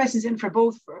number of questions in for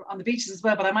both on the beaches as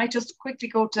well, but I might just quickly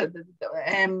go to the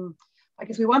I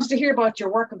guess we wanted to hear about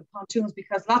your work on the pontoons,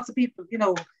 because lots of people, you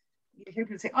hear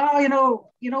people say, oh, you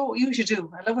know what you should do.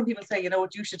 I love when people say, you know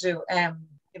what you should do.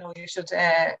 You should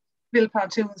build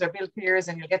pontoons or build piers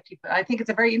and you'll get people. I think it's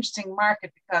a very interesting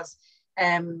market because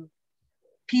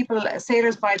people,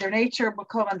 sailors by their nature will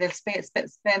come and they'll spend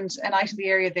a night in the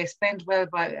area, they spend well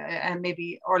by, and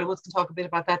maybe Orla Woods can talk a bit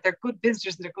about that. They're good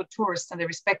visitors and they're good tourists and they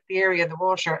respect the area and the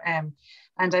water. And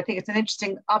I think it's an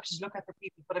interesting option to look at for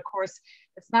people. But of course,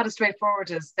 it's not as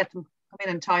straightforward as let them come in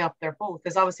and tie up their boat.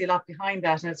 There's obviously a lot behind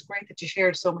that. And it's great that you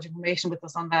shared so much information with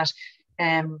us on that.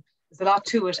 There's a lot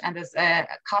to it and there's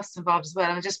costs involved as well.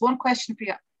 And just one question for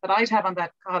you that I'd have on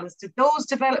that, Carl, is did those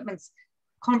developments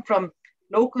come from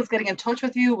locals getting in touch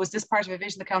with you? Was this part of a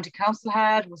vision the county council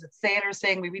had? Was it sailors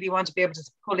saying we really want to be able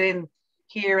to pull in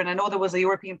here, and I know there was a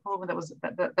European program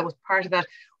that was part of that.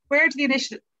 Where do the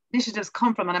initiatives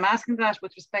come from? And I'm asking that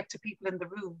with respect to people in the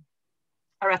room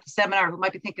or at the seminar who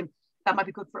might be thinking that might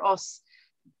be good for us.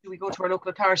 Do we go to our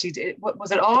local authorities?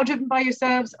 Was it all driven by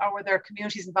yourselves, or were there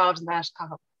communities involved in that,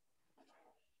 Cathal?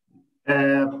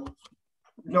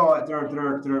 No, there are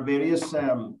various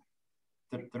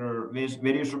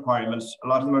various requirements. A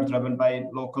lot of them are driven by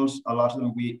locals. A lot of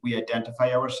them we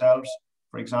identify ourselves.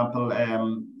 For example,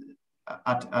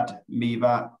 at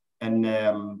Miva in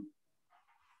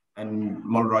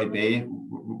Mulroy Bay,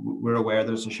 we're aware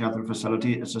there's a shelter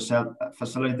facility. It's a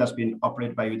facility that's been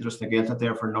operated by Údarás na Gaeltachta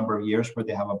there for a number of years, where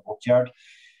they have a boatyard.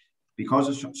 Because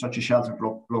it's such a sheltered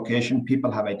location,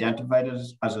 people have identified it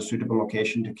as a suitable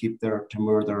location to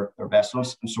moor their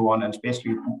vessels and so on. And it's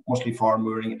basically mostly for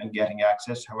mooring and getting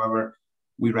access. However,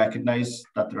 we recognise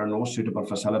that there are no suitable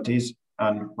facilities,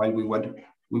 and while we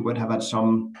would have had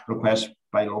some requests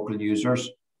by local users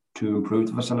to improve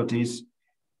the facilities,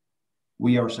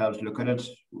 we ourselves look at it.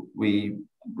 We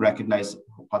recognise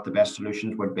what the best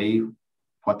solutions would be,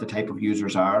 what the type of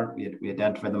users are. We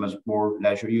identify them as more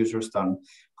leisure users than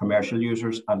commercial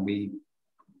users, and we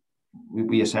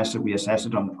assess it. We assess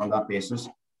it on that basis,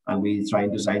 and we try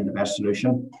and design the best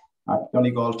solution. At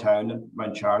Donegal Town and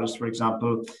Mount Charles, for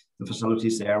example, the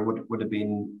facilities there would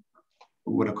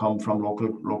have come from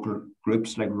local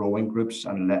groups like rowing groups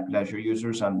and leisure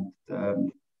users, and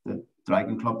the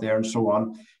Dragon Club there and so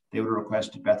on. They would have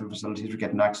requested better facilities for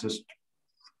getting access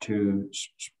to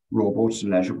rowboats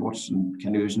and leisure boats and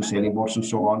canoes and sailing boats and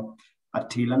so on. At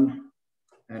Teelan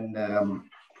in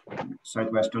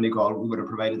southwest Donegal, we would have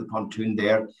provided the pontoon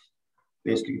there,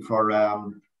 basically for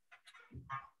an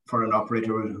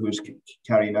operator who's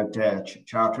carrying out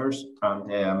charters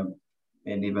and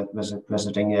mainly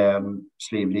visiting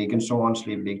Slave League and so on,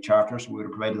 Slave League charters. We would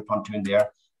have provided the pontoon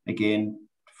there, again,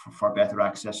 for better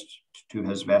access to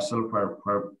his vessel, where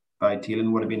by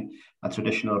Teelan would have been a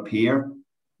traditional pier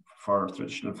for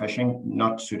traditional fishing,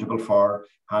 not suitable for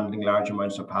handling large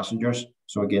amounts of passengers.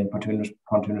 So again, pontoon is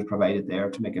provided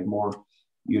there to make it more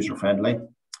user-friendly.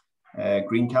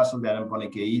 Greencastle then in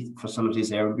Bunagee, facilities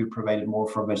there would be provided more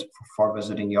for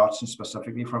visiting yachts, and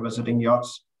specifically for visiting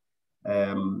yachts.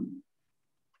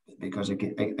 Because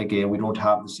again, we don't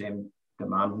have the same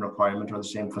demand and requirement or the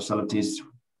same facilities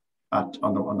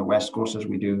on the west coast as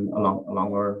we do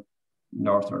along our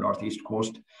north or northeast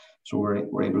coast. So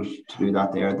we're able to do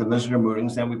that there. The visitor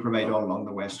moorings then we provide all along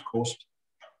the west coast.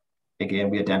 Again,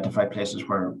 we identify places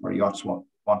where yachts want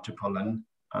to pull in,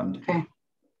 and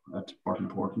that's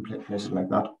important places like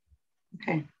that.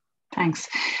 Okay, thanks.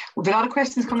 We've a lot of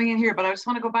questions coming in here, but I just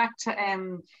want to go back to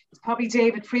it's probably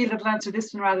David Friel that will answer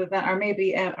this one rather than, or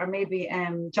maybe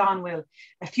John will.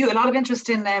 A lot of interest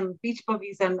in beach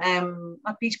buggies and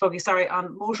not beach buggies, sorry,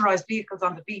 on motorised vehicles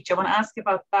on the beach. I want to ask you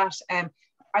about that.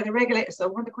 Are the regulations? So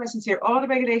one of the questions here: all the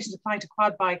regulations applying to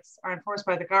quad bikes are enforced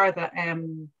by the Garda.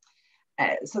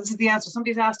 So this is the answer.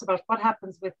 Somebody's asked about what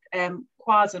happens with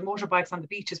quads and motorbikes on the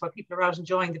beaches while people are out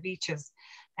enjoying the beaches.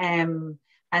 And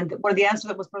one of the answers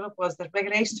that was brought up was that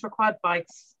regulations for quad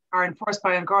bikes are enforced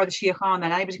by Garda Síochána,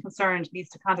 and anybody concerned needs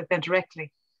to contact them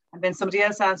directly. And then somebody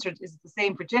else answered, is it the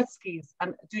same for jet skis?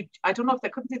 And I don't know if they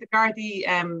couldn't see the Gardaí,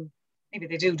 maybe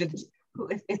they do.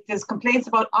 If there's complaints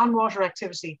about on-water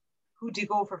activity, who do you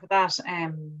go for that?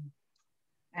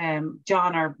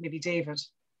 John or maybe David?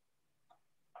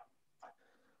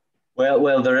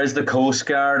 Well, there is the Coast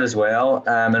Guard as well,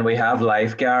 and we have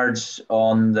lifeguards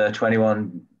on the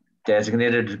 21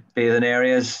 designated bathing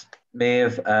areas.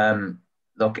 Maeve,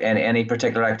 look, any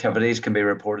particular activities can be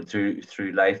reported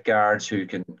through lifeguards who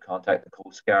can contact the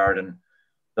Coast Guard. And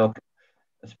look,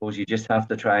 I suppose you just have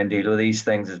to try and deal with these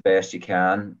things as best you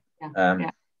can.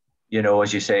 You know,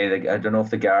 as you say, I don't know if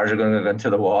the guards are going to go into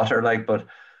the water, but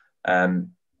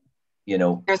you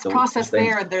know, there's a process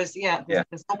there, and there's no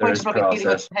point in probably dealing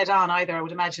with head on either, I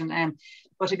would imagine.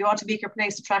 But if you want to make your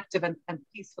place attractive and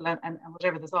peaceful and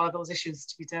whatever, there's all of those issues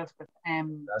to be dealt with.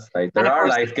 That's right. There are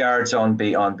lifeguards on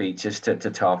beaches to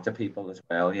talk to people as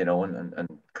well, you know,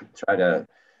 and try to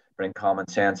bring common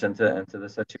sense into the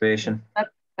situation.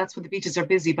 That's when the beaches are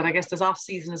busy, but I guess there's off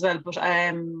season as well. But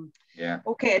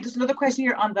okay, just another question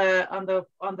here on the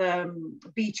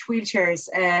beach wheelchairs.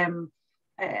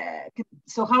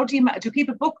 So how do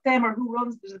people book them, or who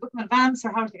runs? Do they book them in advance,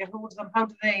 or how do they get hold of them? How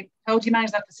do you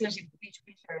manage that facility for the beach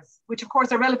wheelchairs, which of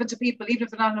course are relevant to people even if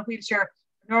they're not in a wheelchair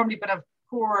normally, but have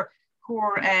poor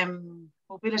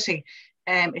mobility?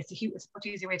 It's a much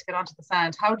easier way to get onto the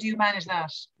sand. How do you manage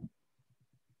that?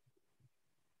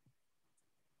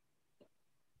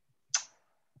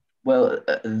 Well,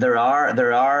 there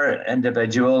are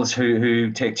individuals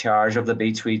who take charge of the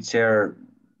beach weed share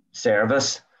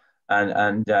service,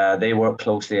 and they work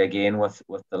closely again with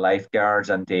the lifeguards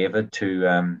and David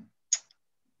to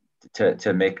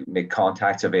make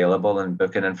contacts available and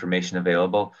booking information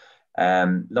available.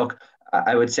 Look,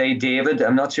 I would say David,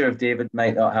 I'm not sure if David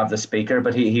might not have the speaker,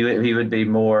 but he would be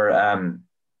more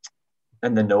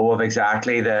in the know of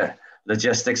exactly the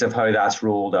logistics of how that's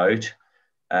rolled out.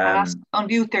 On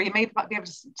mute there. You may be able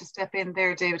to step in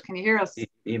there, David. Can you hear us?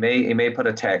 He may put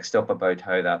a text up about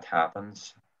how that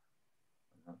happens.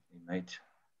 He might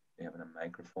be having a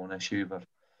microphone issue, but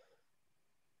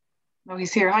no,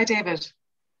 he's here. Hi, David.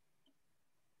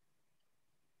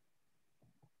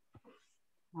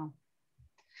 No.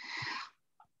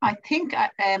 I think I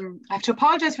have to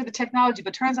apologize for the technology,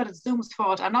 but turns out it's Zoom's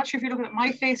fault. I'm not sure if you're looking at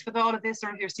my face with all of this or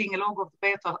if you're seeing a logo of the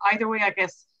Gaeltachta. Either way, I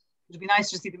guess it would be nice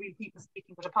to see the real people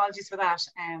speaking, but apologies for that.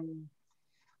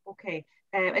 Okay,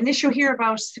 an issue here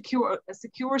about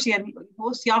security, and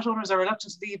most yacht owners are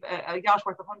reluctant to leave a yacht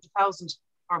worth 100,000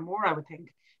 or more, I would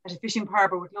think, at a fishing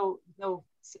harbour with no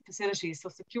facilities. So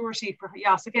security for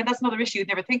yachts, again, that's another issue you'd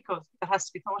never think of that has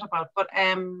to be thought about. But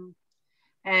and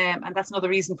that's another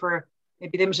reason for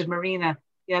maybe limited marina.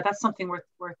 Yeah, that's something worth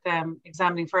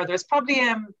examining further. It's probably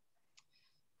I'm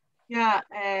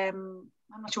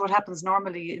not sure what happens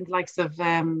normally in the likes of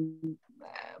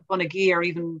Bunagee or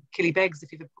even Killybegs.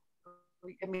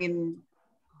 I mean,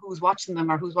 who's watching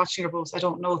them or who's watching your boats? I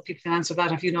don't know if people can answer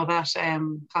that. If you know that,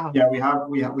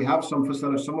 yeah, we have some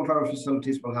facilities. Some of our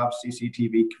facilities will have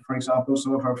CCTV, for example.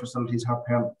 Some of our facilities have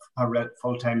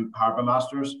full-time harbour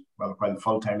masters. Well,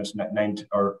 full-time is 9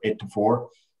 or 8 to 4.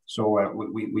 So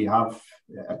we have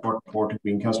at Port of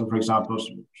Greencastle, for example,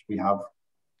 we have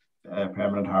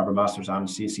permanent harbour masters and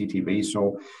CCTV.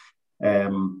 So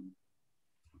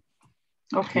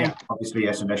okay, yeah, obviously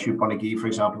it's an issue. Bunagee, for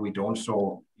example, we don't,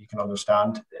 so you can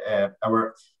understand.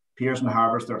 Our piers and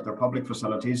harbours, they're public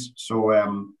facilities, so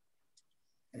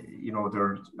you know,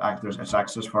 it's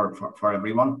access for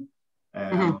everyone.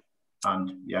 And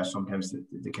yeah, sometimes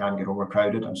they can get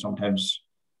overcrowded, and sometimes,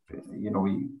 you know,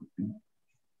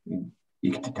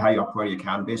 you can tie up where you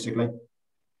can, basically.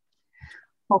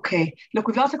 Okay, look,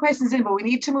 we've lots of questions in, but we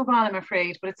need to move on, I'm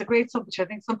afraid. But it's a great subject. I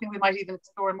think something we might even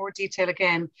explore in more detail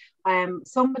again.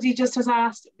 Somebody just has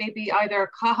asked, maybe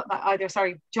either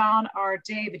John or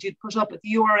David, you'd put up the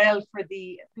URL for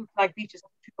the Blue Flag Beaches.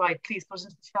 Please put it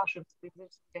into the chat room so we're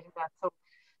getting that. So,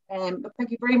 thank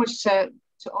you very much to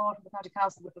all from the County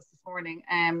Council with us this morning.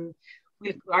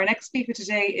 Our next speaker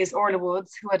today is Orla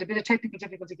Woods, who had a bit of technical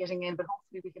difficulty getting in, but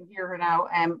hopefully we can hear her now.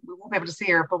 We won't be able to see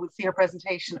her, but we'll see her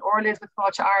presentation. Orla is with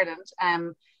Fáilte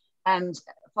Ireland, and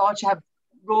Fáilte have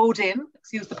rowed in,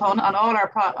 excuse the pun, on all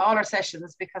our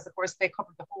sessions, because of course they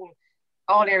cover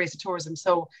all areas of tourism.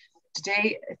 So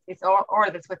today it's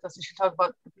Orla that's with us, and she'll talk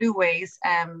about the Blueways,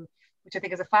 which I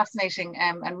think is a fascinating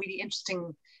and really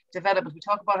interesting development. We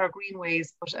talk about our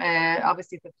greenways, but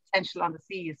obviously the potential on the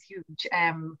sea is huge.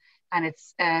 And it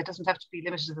doesn't have to be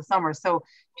limited to the summer. So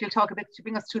she'll talk a bit to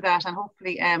bring us through that, and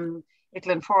hopefully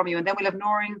it'll inform you. And then we'll have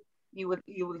Noreen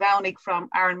Downing from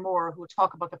Aaron Moore, who will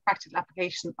talk about the practical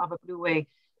application of a Blueway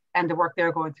and the work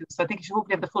they're going through. So I think you should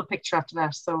hopefully have the full picture after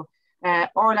that. So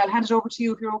Orla, I'll hand it over to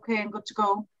you if you're okay and good to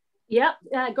go. Yeah,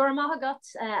 gorma got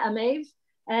a Maeve.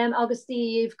 Agus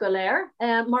Steve Golair.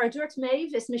 Mar dúirt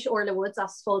Maeve is mis Orla Woods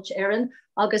as Fáilte Éireann,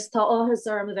 agus tá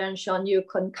áthas arm a bhean seán you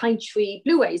chun caint faoi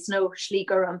Blueways no slí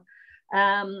gurm.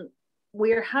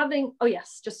 We're having, oh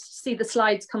yes, just see the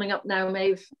slides coming up now,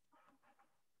 Maeve.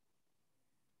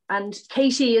 And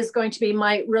Katie is going to be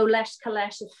my Rolette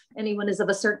Colette, if anyone is of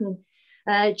a certain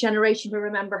generation who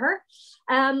remember her.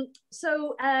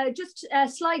 So just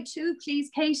slide 2, please,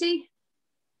 Katie.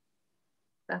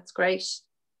 That's great.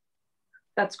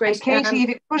 That's great. And Katie, if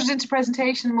you put it into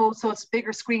presentation mode so it's a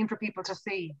bigger screen for people to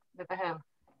see, what the hell?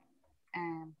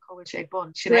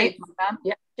 Sinead,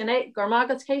 yeah, Sinead,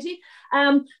 Gormagat, Katie.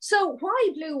 So why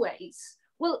Blueways?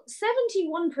 Well,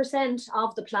 71%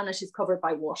 of the planet is covered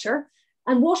by water,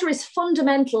 and water is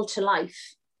fundamental to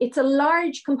life. It's a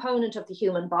large component of the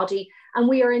human body, and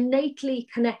we are innately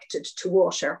connected to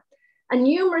water. And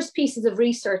numerous pieces of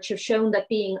research have shown that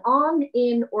being on,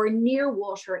 in, or near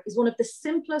water is one of the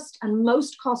simplest and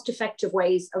most cost-effective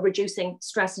ways of reducing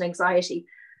stress and anxiety.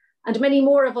 And many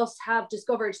more of us have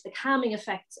discovered the calming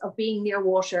effects of being near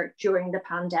water during the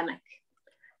pandemic.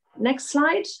 Next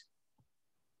slide.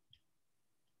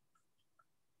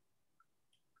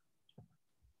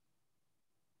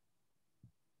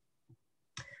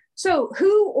 So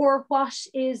who or what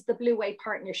is the Blueway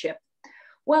Partnership?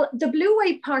 Well, the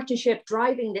Blueway partnership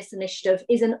driving this initiative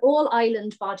is an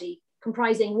all-island body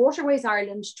comprising Waterways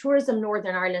Ireland, Tourism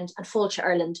Northern Ireland and Fáilte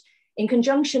Ireland, in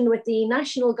conjunction with the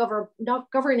national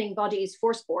governing bodies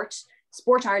for sport,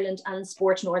 Sport Ireland and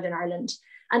Sport Northern Ireland.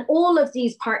 And all of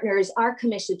these partners are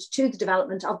committed to the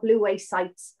development of Blueway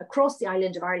sites across the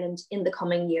island of Ireland in the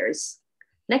coming years.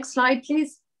 Next slide,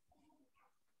 please.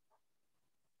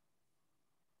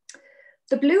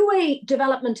 The Blueway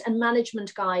Development and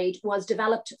Management Guide was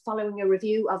developed following a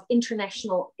review of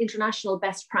international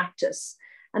best practice.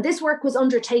 And this work was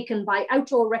undertaken by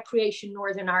Outdoor Recreation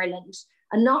Northern Ireland,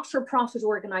 a not-for-profit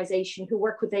organisation who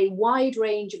work with a wide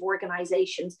range of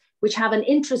organisations which have an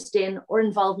interest in or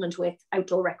involvement with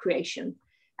outdoor recreation.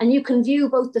 And you can view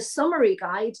both the summary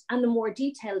guide and the more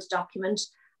detailed document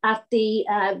at the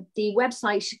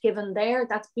website given there.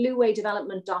 That's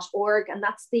bluewaydevelopment.org, and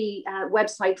that's the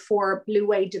website for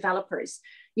Blueway developers.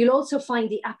 You'll also find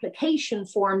the application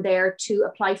form there to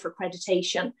apply for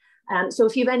accreditation. So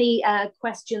if you have any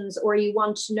questions or you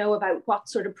want to know about what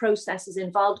sort of process is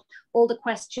involved, all the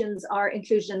questions are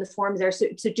included in the form there. So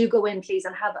do go in, please,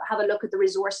 and have a look at the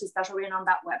resources that are in on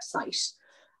that website.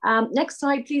 Next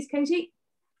slide, please, Katie.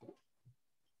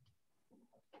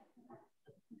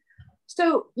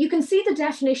 So you can see the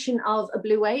definition of a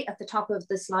Blueway at the top of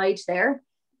the slide there.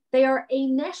 They are a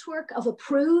network of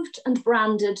approved and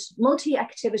branded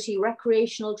multi-activity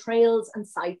recreational trails and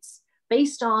sites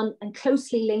based on and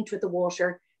closely linked with the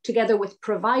water, together with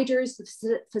providers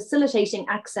facilitating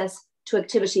access to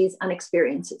activities and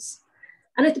experiences.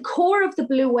 And at the core of the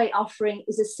Blueway offering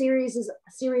is a series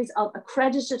of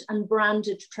accredited and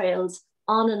branded trails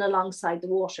on and alongside the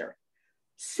water.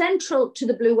 Central to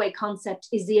the Blueway concept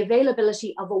is the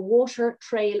availability of a water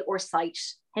trail or site,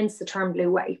 hence the term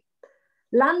Blueway.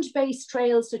 Land-based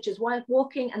trails such as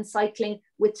walking and cycling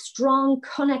with strong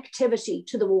connectivity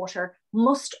to the water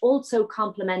must also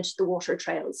complement the water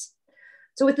trails.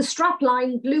 So with the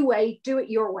strapline Blueway, do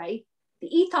it your way, the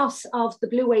ethos of the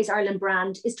Blueways Ireland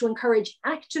brand is to encourage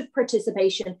active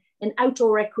participation in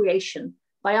outdoor recreation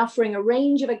by offering a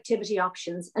range of activity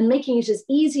options and making it as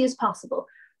easy as possible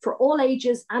for all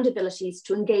ages and abilities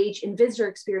to engage in visitor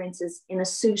experiences in a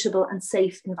suitable and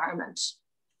safe environment.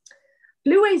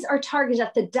 Blueways are targeted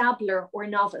at the dabbler or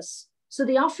novice, so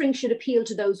the offering should appeal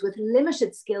to those with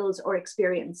limited skills or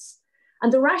experience.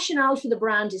 And the rationale for the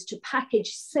brand is to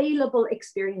package saleable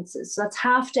experiences, so that's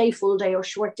half day, full day or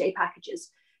short day packages,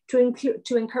 to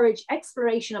encourage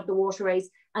exploration of the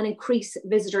waterways and increase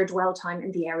visitor dwell time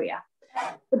in the area.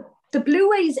 The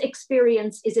Blueways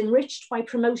experience is enriched by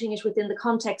promoting it within the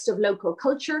context of local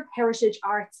culture, heritage,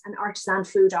 arts and artisan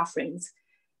food offerings.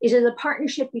 It is a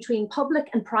partnership between public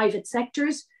and private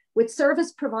sectors with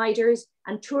service providers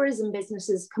and tourism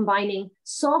businesses combining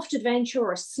soft adventure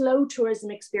or slow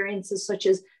tourism experiences such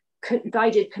as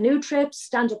guided canoe trips,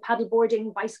 stand-up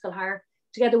paddleboarding, bicycle hire,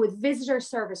 together with visitor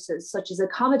services such as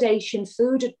accommodation,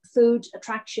 food,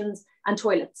 attractions and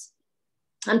toilets.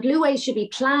 And Blueways should be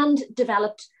planned,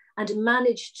 developed and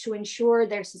managed to ensure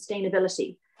their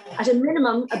sustainability. At a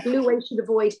minimum, a Blueway should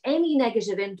avoid any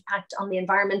negative impact on the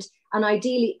environment and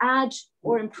ideally add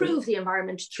or improve the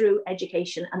environment through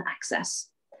education and access.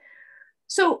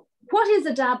 So what is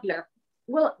a dabbler?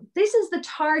 Well, this is the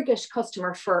target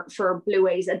customer for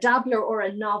Blueways, a dabbler or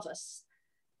a novice.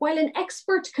 While an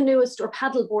expert canoeist or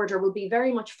paddleboarder will be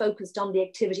very much focused on the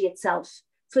activity itself,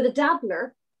 for the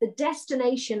dabbler, the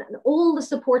destination and all the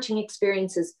supporting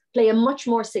experiences play a much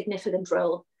more significant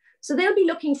role. So they'll be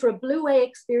looking for a Blueway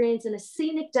experience in a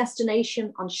scenic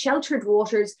destination on sheltered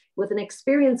waters with an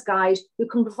experienced guide who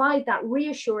can provide that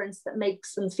reassurance that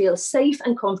makes them feel safe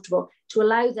and comfortable to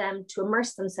allow them to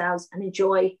immerse themselves and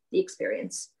enjoy the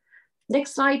experience.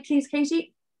 Next slide, please,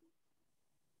 Katie.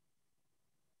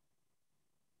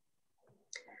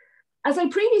 As I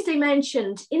previously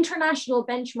mentioned, international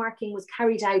benchmarking was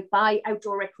carried out by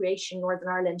Outdoor Recreation Northern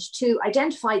Ireland to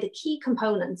identify the key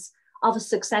components of a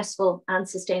successful and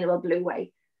sustainable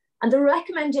Blueway. And the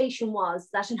recommendation was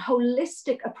that a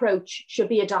holistic approach should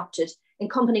be adopted,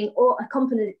 encompassing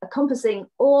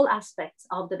all aspects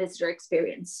of the visitor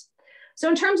experience. So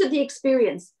in terms of the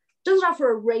experience, does it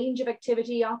offer a range of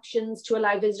activity options to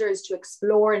allow visitors to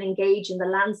explore and engage in the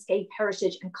landscape,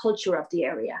 heritage and culture of the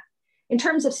area? In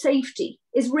terms of safety,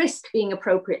 is risk being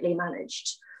appropriately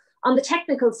managed? On the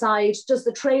technical side, does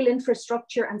the trail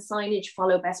infrastructure and signage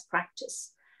follow best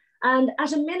practice? And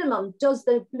at a minimum, does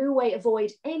the Blueway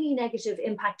avoid any negative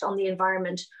impact on the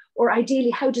environment? Or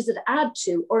ideally, how does it add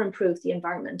to or improve the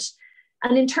environment?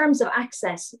 And in terms of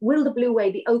access, will the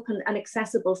Blueway be open and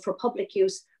accessible for public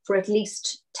use for at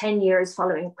least 10 years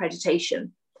following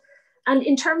accreditation? And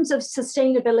in terms of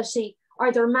sustainability,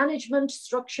 Are there management,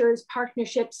 structures,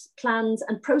 partnerships, plans,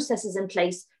 and processes in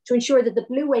place to ensure that the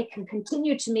Blueway can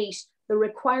continue to meet the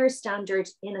required standard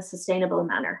in a sustainable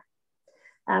manner?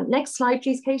 Next slide,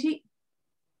 please, Katie.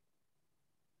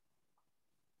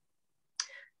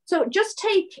 So just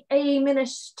take a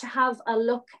minute to have a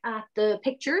look at the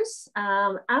pictures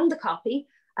and the copy.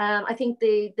 I think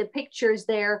the pictures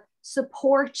there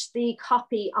support the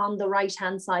copy on the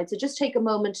right-hand side. So just take a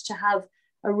moment to have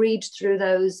a read through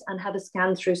those and have a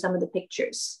scan through some of the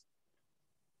pictures.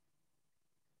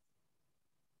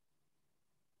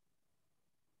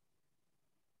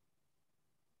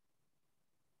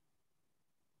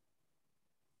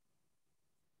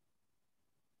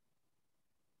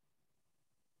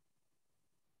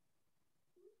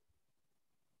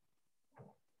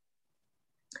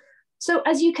 So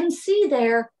as you can see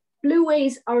there,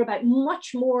 Blueways are about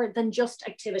much more than just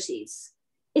activities.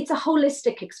 It's a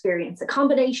holistic experience, a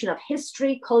combination of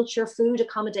history, culture, food,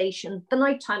 accommodation, the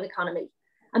nighttime economy.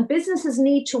 And businesses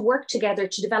need to work together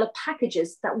to develop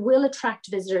packages that will attract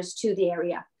visitors to the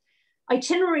area.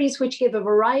 Itineraries which give a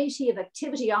variety of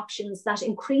activity options that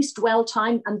increase dwell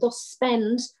time and thus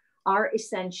spend are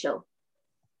essential.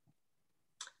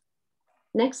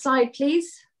 Next slide, please.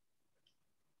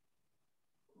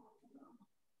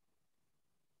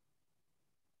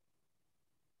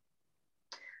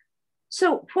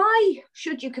 So why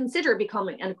should you consider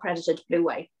becoming an accredited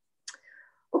Blueway?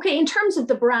 Okay, in terms of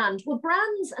the brand, well,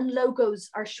 brands and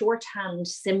logos are shorthand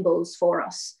symbols for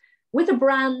us. With a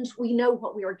brand, we know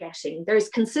what we are getting. There's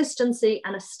consistency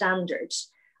and a standard.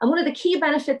 And one of the key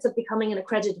benefits of becoming an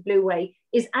accredited Blueway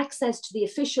is access to the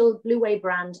official Blueway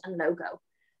brand and logo.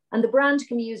 And the brand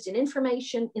can be used in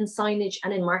information, in signage,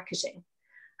 and in marketing.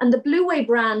 And the Blueway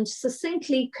brand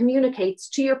succinctly communicates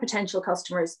to your potential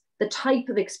customers the type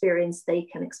of experience they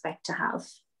can expect to have.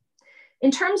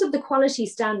 In terms of the quality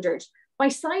standard, by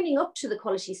signing up to the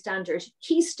quality standard,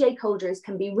 key stakeholders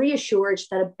can be reassured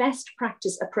that a best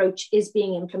practice approach is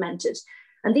being implemented.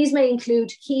 And these may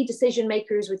include key decision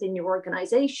makers within your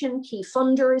organization, key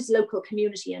funders, local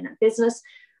community and business.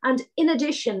 And in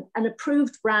addition, an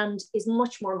approved brand is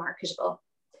much more marketable.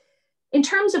 In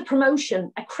terms of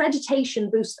promotion, accreditation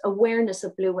boosts awareness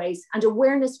of Blueways, and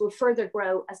awareness will further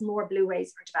grow as more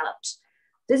Blueways are developed.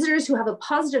 Visitors who have a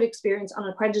positive experience on an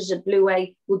accredited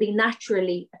Blueway will be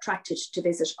naturally attracted to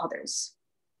visit others.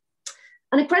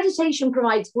 And accreditation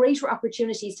provides greater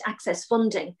opportunities to access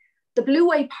funding. The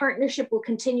Blueway partnership will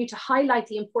continue to highlight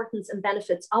the importance and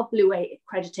benefits of Blueway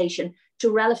accreditation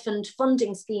to relevant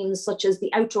funding schemes such as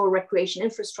the Outdoor Recreation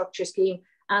Infrastructure Scheme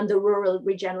and the Rural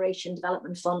Regeneration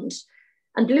Development Fund.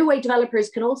 And Blueway developers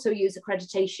can also use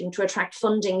accreditation to attract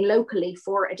funding locally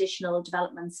for additional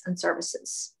developments and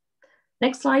services.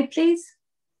 Next slide, please.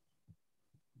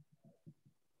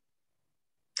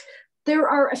 There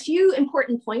are a few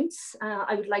important points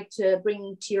I would like to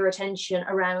bring to your attention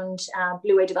around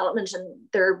Blueway development, and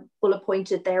they're bullet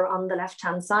pointed there on the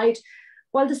left-hand side.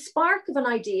 While the spark of an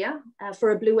idea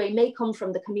for a Blueway may come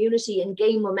from the community and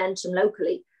gain momentum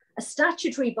locally, a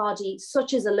statutory body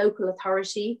such as a local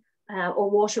authority or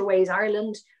Waterways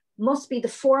Ireland must be the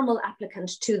formal applicant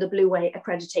to the Blueway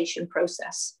accreditation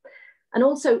process. And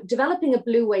also, developing a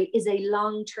Blueway is a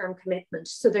long-term commitment,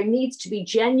 so there needs to be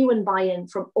genuine buy-in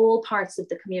from all parts of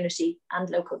the community and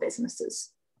local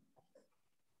businesses.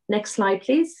 Next slide,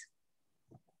 please.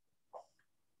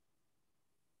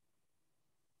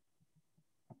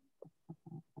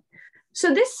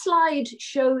 So this slide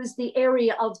shows the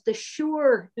area of the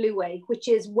Sure Blueway, which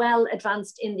is well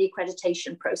advanced in the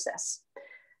accreditation process.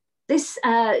 This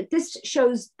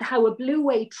shows how a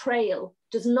Blueway trail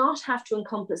does not have to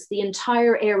encompass the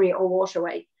entire area or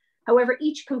waterway. However,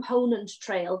 each component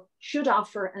trail should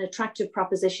offer an attractive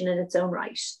proposition in its own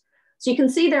right. So you can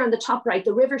see there on the top right,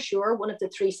 the River Sure, one of the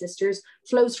three sisters,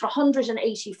 flows for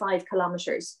 185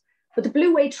 kilometres, but the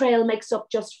Blueway trail makes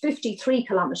up just 53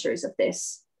 kilometres of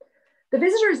this. The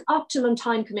visitor's optimum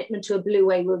time commitment to a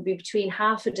Blueway will be between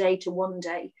half a day to 1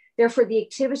 day. Therefore, the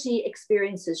activity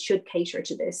experiences should cater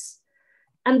to this.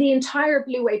 And the entire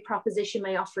Blueway proposition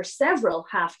may offer several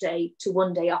half-day to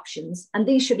 1 day options, and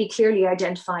these should be clearly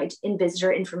identified in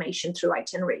visitor information through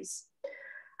itineraries.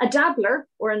 A dabbler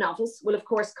or a novice will of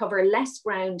course cover less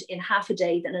ground in half a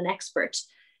day than an expert.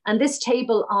 And this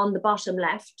table on the bottom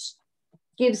left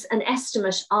gives an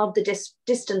estimate of the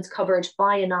distance covered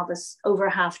by a novice over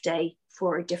a half day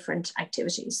for different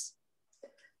activities.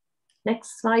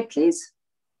 Next slide, please.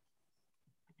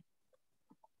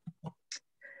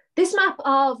 This map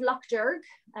of Lough Derg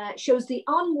shows the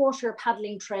on-water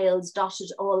paddling trails dotted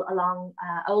all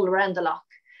around the loch.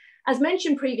 As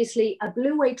mentioned previously, a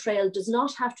Blueway trail does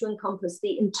not have to encompass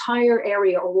the entire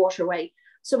area or waterway.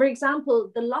 So for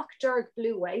example, the Lough Derg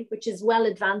Blueway, which is well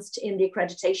advanced in the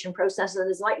accreditation process and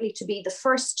is likely to be the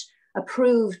first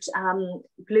approved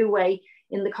Blueway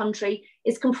in the country,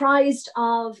 is comprised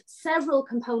of several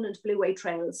component Blueway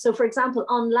trails. So for example,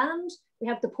 on land, we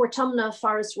have the Portumna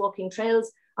forest walking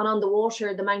trails, and on the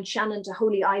water, the Mount Shannon to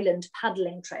Holy Island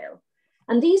paddling trail.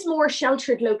 And these more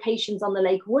sheltered locations on the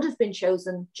lake would have been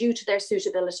chosen due to their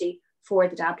suitability for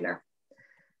the dabbler.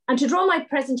 And to draw my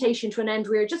presentation to an end,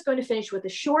 we're just going to finish with a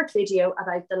short video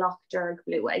about the Lough Derg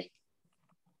Blueway.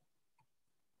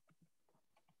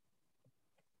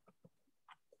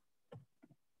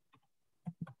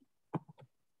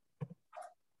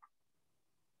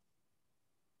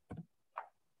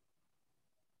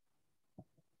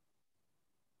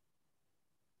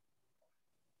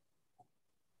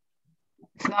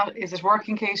 Is it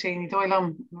working, Katie?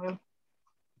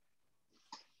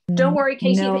 Don't worry,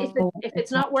 Katie. No, if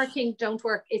it's not working, don't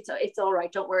worry. It's all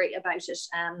right. Don't worry about it.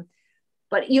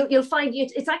 But you'll find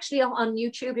it's actually on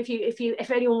YouTube. If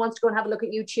anyone wants to go and have a look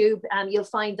at YouTube, you'll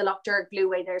find the Lough Derg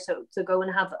Blueway there. So go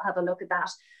and have a look at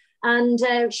that. And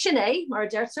Sinead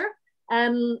Maradertser.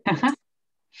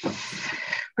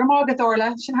 Gorma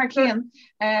Orla, Sin Harkian,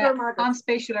 on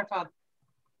spatial or fad.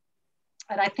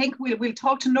 And I think we'll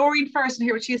talk to Noreen first and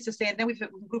hear what she has to say, and then we've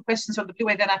group questions from the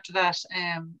Blueway. Then after that,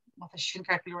 what the Sin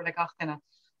Carpil or Gaeltachta.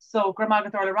 So Gorma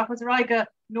Orla, Rock was Raiga,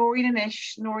 Noreen and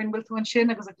Ish, Noreen will and Shin.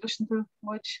 I was like, listen to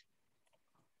much.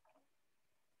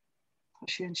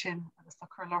 She and Shin, I was stuck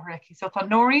her Loreki. So for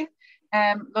Noreen,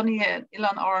 Lunny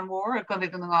Ilan Oran War, a gun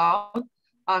in all,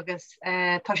 August,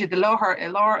 Tashi the Loher,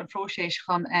 Elor and Froshesh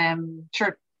on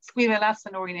church, Squeal Last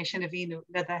and Noreen Ish in a Vinu,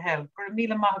 let the hell. For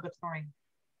Mila Mahagat Noreen.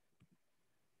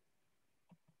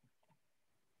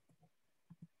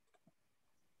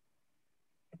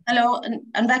 Hello,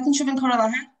 and Becken Shuvin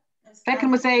Corala.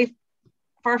 Becken was a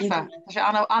Furfa,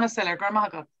 Anna Seller,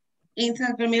 Gorma.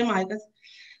 Inta Gramil Magat.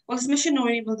 Was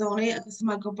missionary Baldoni at the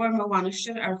Smagobar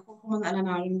Mawanister, our Hokuman and an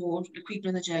Iron Ward, the Creek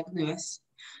of the Jag News.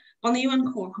 On the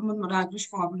UN Corkum and Maragrish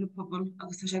Farmer Republic,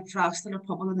 as the Jag Frastel or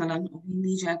Pobble and Ellen, of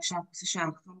the Jag Sharp as a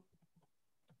Shackton.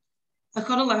 The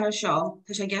Corala Shaw,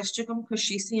 the Shagastrum,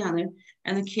 Kushisianer,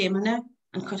 and the Kamana,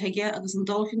 and Cotiga, as in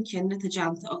Dolphin Kin at the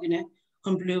Janta Ogine.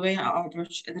 From Blueway at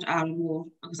Arbridge in the Iron Wall,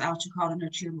 agus Ouchacall in her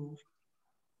Cheer Moor.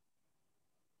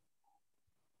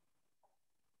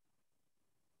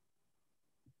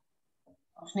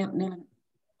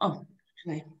 Oh,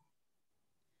 okay.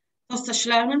 Thus the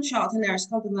Schlerman shot in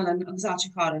Erskald in the land agus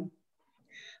Ouchacall.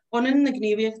 One in the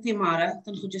Gneviach de Mara,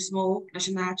 then could you smoke, Lash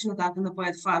Natch and the Dag in the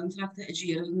Boyd Fallen Tract at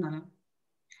Ajir in Nana.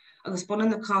 Agus one in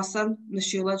the Cossan, the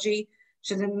Shulaji.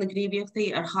 Should in the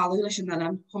Gneviach are Holly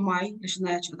Lishanellan, Homai,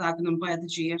 Lishanech, Dagan and by the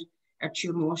Jeer,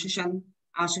 Tumoshan,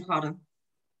 Ashakara.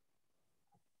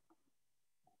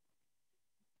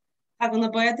 Having the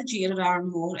by the Jeer at Iron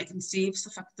Moor, I conceive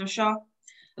the factor shaw,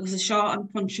 as a shaw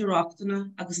and punchy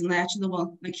rockdana, as a natch in the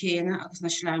one, Nakana, as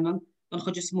Nashlaman, when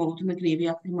could you smoke in the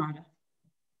Gneviach de Mara.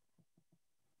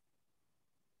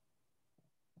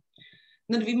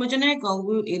 Then we imagine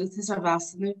Galwu, Editis are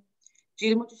Vassinu.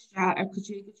 Jira much star or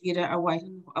Kuchira are white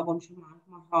and a bunch of man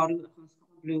from a Haru across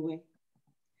the Blueway.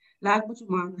 Lag much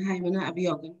man, Hymena, a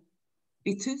Biogan.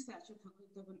 Be two statues of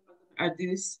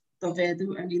Ardus, the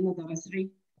Vedu, and Lina Dorasri,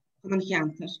 from the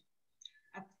Yanter.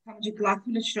 At Kamji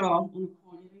Blackwood Shaw on the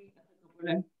cornery at the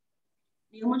Goblin.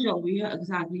 Neil Majalwea,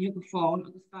 exactly a fall,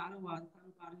 and the Sparrow was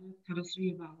and Barry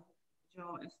Turasóireacht Valley.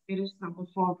 Jaw a spirit sample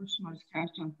for smart cash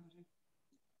on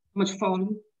much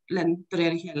fallen, Len, the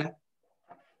Rary Hella.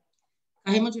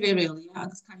 Much very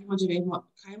as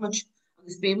much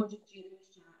as very much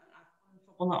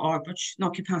football Arbridge, no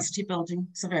capacity building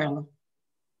severely.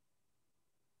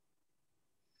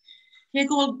 Here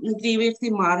go the Gneviach de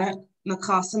Mara, na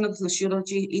Costan agus na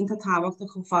Shulaji, into Tavach the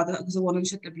Cofada as a one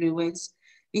shit the Blueways.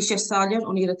 We share Salian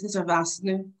on Iratis or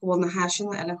Vasnu, go on the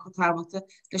Hashan and Cotavata,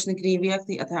 there's the Gneviach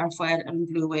the other fire and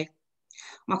Blueway.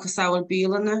 Macasawar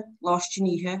Bielana, Lost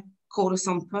Geniha, Cora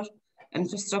Sumper,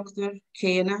 Infrastructure,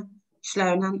 Cana.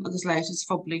 Slaunan agus leitis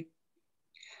fobli.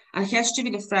 And hesty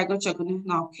with the fraggle juggling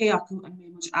now Kayaku and very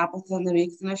much Appleton the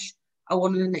Rignish, a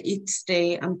one in the eat,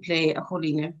 stay and play a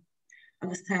Colina.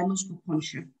 Agus time was for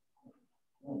puncher.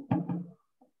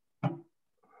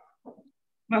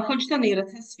 Ma chudtan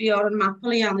Iratis, we are in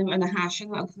Mapolianum and a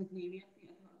hashing agus the Gneviach,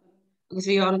 agus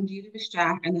we are in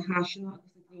Dirivista and the hashing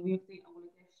agus the Gneviach the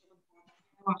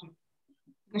water.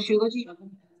 The Shulaji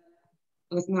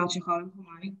agus Nachaharan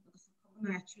Homai, agus the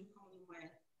natural.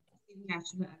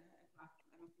 Natural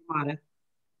Mara.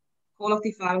 Call of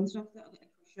the Farensracht,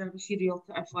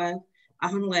 Shervishiriota, a file,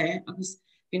 an le agus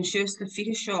bhíonn siús go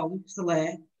fiche seáil sa le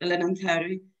linn an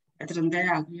teirí idir an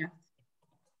agriacht.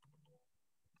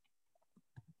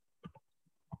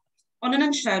 Onan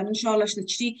an srein seo leis na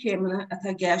trí céimena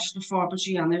atá gceist na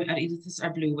fábairdí anú idirtas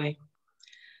Blueway.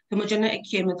 Tá mu déine ag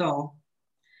céime dá.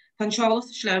 Tá seálas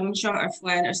a sleann seo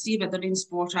foiil Steve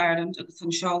Sport Ireland agus tá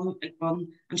seáú ag bun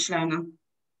an sleanna.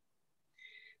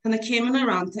 Tá na céimena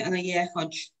ranta ina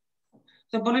dhéchuid.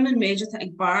 Tá bunan an méide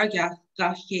ag bar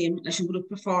gach céim leis an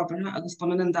grúpa fábartha agus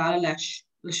bunan an dara leis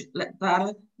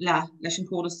an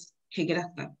córas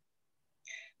céigeachta.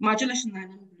 Maidir leis an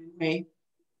leanna Blueway.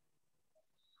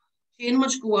 Féin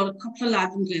muid gúil coppla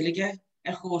leag an Gaeilge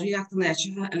chóiríocht an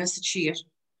éitethe ina sa tír.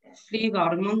 Flí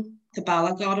garman, tá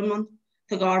balla garman,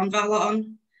 tá garm bhela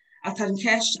an, a tá an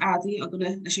ceist adaí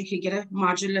agana leis an chéigeire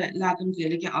maidir le leag an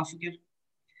Gaeilge áfagur.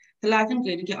 Tá leag an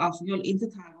Gaeilge áfagiúil inta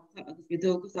tábhachta agus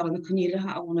bhídógus ar na coníilethe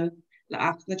a bhna le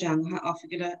ach na deanathe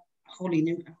áfagiúile a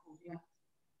cholíniú a chóiríocht.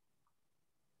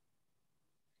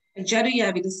 Ag jeadú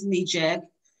dhéhí is ní jeag,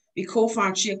 bhí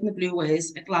cófáirtíocht na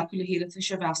Blueways ag leacu le héile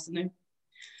se bhestanú.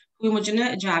 Bhui mu déine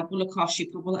a deagbú le cosí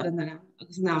pobl ar an nile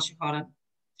agus náisiára.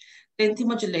 Déntí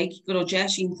mu le go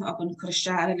deisínta a an chuiste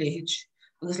ar a léid,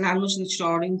 agus leanmuid na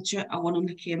tráingte a bhhaim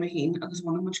le céime hín agus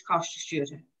bhna muid costa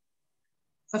stúre.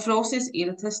 Tá frósas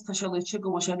iiritas tá se lute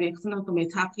go se réachtainna go mé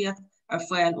takeíocht ar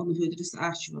foiil ó na húdaras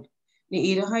áisiúil. Ní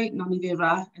iirithe ná ní bhí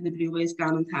rá in na Blueways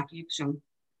gan an takeíocht sin.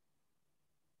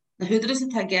 Na húdaras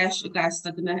atá gceist a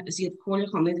gaista gona is iad cóla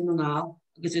chonaid in an ná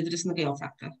agus údaras na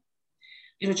Gaeltachta.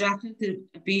 Ir Jack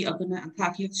bí a gona an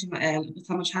takeíocht sin eil agus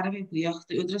tá mar bh buocht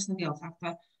de údaras na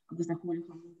Gaeltachta agus na cóla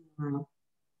chonaid in an ná.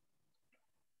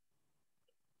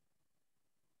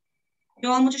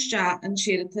 Joan mu iste an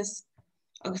séiritas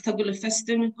agus tá go le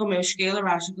festún go mé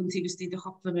scéalarás an tíbustí de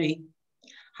chopla mé.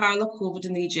 Hála COVID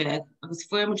in ééag agus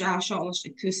foiir mu seálas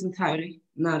ag tús an tairí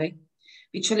nari.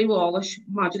 Bhí chilíhálas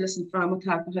modulas an fram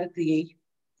tapathe dí.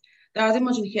 Dáda mu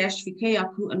an cheist bhí cé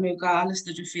acu an mé gálas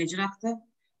de féidireachta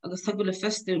agus tá go le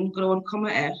festún go an cuma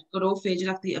goró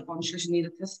féidireachtaí a bon leis an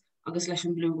éiritas agus leis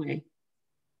an Blueway.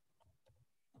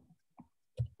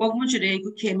 Bog mu ré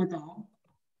go céime dá.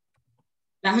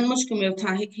 Lehan mu go mé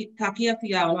takeíocht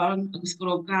jaáin agus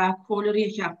go ga cóirí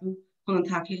a cheapú chun an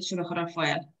takeíocht sin chu ar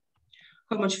foiil.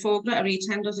 Chu mu fógra a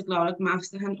rétendas a glárad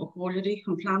meastahan ó chóirí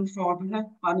chun plán fábartha,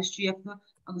 banistíochta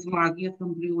agus mágiacht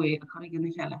an Blueway a chu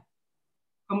gna cheile.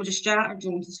 Chu mu iste ar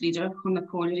Jones's líder chun na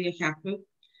cóirí a cheapú,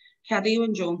 Cadíú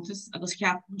an Jones agus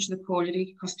ceapú na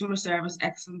cóirí Customer Service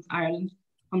Excellence Ireland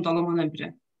an Dolman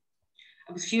Imbre.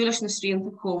 Agus fiú leis na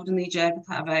stríanta COVID in ééag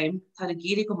atá a bhaim tá a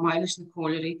géirí go mailes na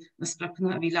cóirí na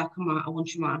spracna a bhí lecha a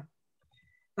bhaint mar.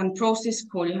 An prósés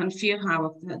cóirí an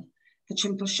fíorthhaachta tá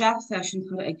timppla 6 session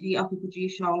chu ag grí acu go dtí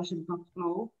seála an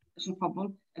nó leis an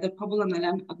pobl idir pobl an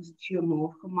eile agus tíú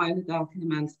mór go maiile dáta na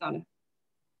menstáile.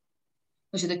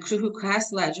 Tá sé de cruthú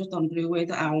cás leidir don Blueway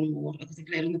de an mór agus ag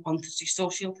léir na bontatí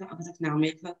sosiálta agus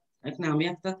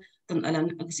agnáíochta don eile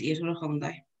agus éidir a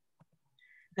chundaid.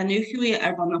 Tá nuúí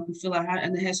ar ban acu fiilethir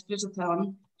in na hespús atá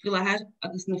fiilethir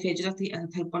agus na féidireachtaí a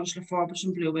tá bunch le fábairt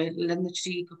an Blueway le na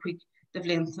trí go chuig de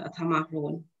bhléanta atá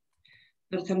máthróin.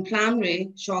 Gur an plán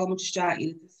ré seála mu iste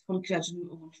iiritas chun creadan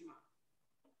ó bhaint mar.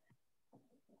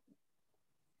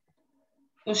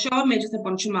 Tá seo méidir a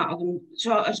bunch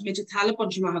seo as méidir tal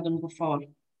bunch agan go fáil.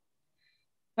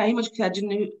 Tá hí mu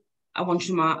creadanú a bhaint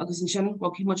mar agus an sin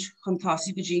bhil hí mu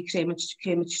chutáí go dtí céime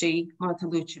trí má tá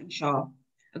lúte an seo.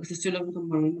 Agus is súla go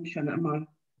mar sena mar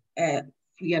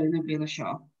fuhéanna bliana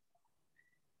seo.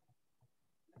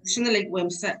 Sinna le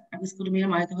wimsa agus go mí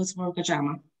maid agus mór go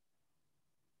jama.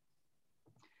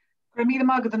 Gur mí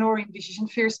agad an óirí bhí sin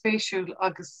fear spéisiúil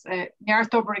agus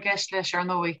neartdobar a gceist leis ar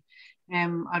nói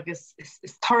agus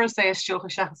is thoras é isteocha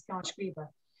seachas ceann scríba.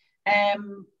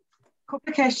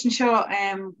 Couple question seo,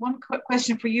 one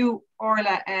question for you,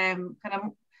 Orla, kind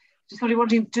of just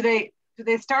wondering, do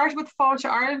they start with Fáilte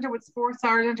Ireland or with Sports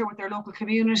Ireland or with their local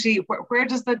community? Where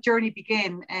does that journey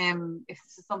begin? If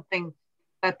this is something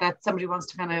that somebody wants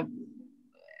to kind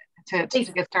of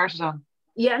to get started on.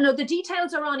 Yeah, no, the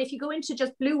details are on. If you go into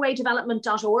just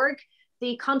bluewaydevelopment.org,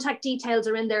 the contact details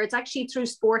are in there. It's actually through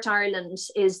Sport Ireland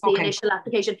is the initial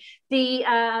application. The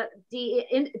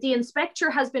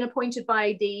inspector has been appointed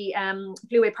by the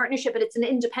Blueway Partnership, but it's an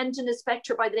independent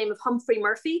inspector by the name of Humphrey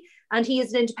Murphy, and he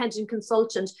is an independent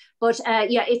consultant. But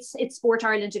yeah, it's Sport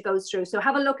Ireland it goes through. So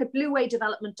have a look at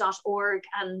bluewaydevelopment.org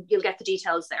and you'll get the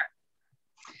details there.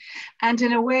 And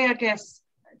in a way, I guess,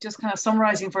 just kind of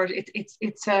summarising for it,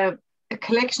 it's a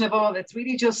collection of all. It's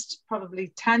really just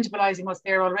probably tangibilizing what's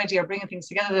there already or bringing things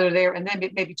together that are there and then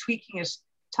maybe tweaking it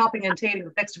topping and tailing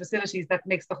with extra facilities that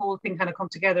makes the whole thing kind of come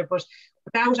together. But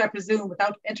without, I presume,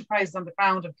 without enterprises on the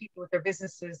ground and people with their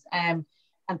businesses and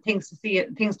things to see,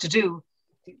 things to do,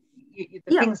 the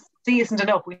things to see isn't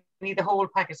enough. We need the whole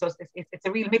package. So it's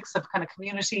a real mix of kind of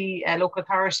community, local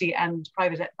authority, and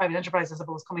private enterprise, I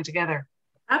suppose, coming together.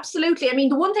 Absolutely. I mean,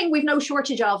 the one thing we've no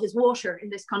shortage of is water in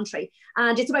this country,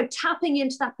 and it's about tapping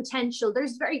into that potential.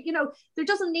 There's there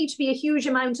doesn't need to be a huge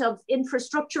amount of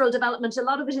infrastructural development. A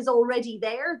lot of it is already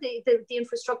there. The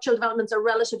infrastructural developments are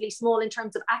relatively small in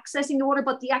terms of accessing the water,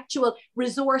 but the actual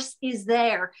resource is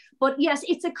there. But yes,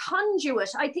 it's a conduit.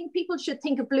 I think people should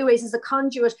think of Blueways as a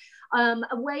conduit, a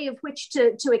way of which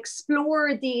to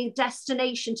explore the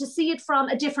destination, to see it from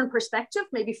a different perspective,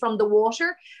 maybe from the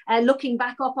water, looking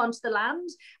back up onto the land,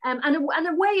 and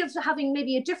a way of having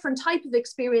maybe a different type of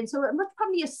experience, or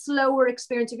probably a slower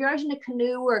experience. If you're out in a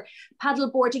canoe or paddle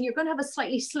boarding, you're going to have a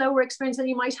slightly slower experience than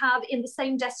you might have in the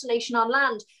same destination on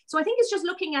land. So I think it's just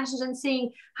looking at it and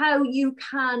seeing how you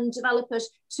can develop it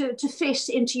to fit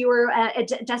into your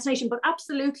destination. But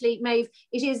absolutely, Maeve,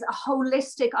 it is a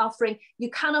holistic offering. You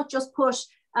cannot just put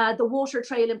the water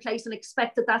trail in place and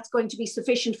expect that that's going to be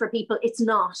sufficient for people. It's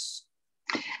not.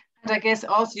 And I guess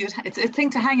also it's a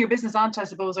thing to hang your business onto, I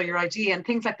suppose, or your idea, and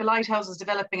things like the lighthouse is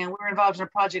developing, and we're involved in a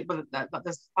project with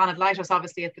there's Bonnet Lighthouse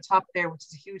obviously at the top there, which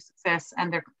is a huge success,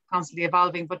 and they're constantly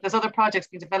evolving. But there's other projects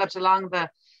being developed along the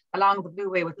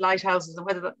Blueway with lighthouses, and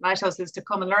whether the lighthouse is to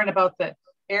come and learn about the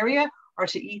area, or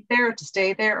to eat there, to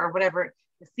stay there, or whatever.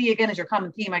 The sea again is your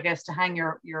common theme, I guess, to hang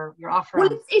your offer on.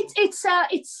 Well,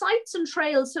 it's sites and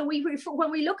trails. So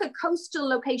when we look at coastal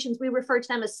locations, we refer to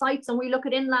them as sites, and we look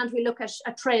at inland, we look at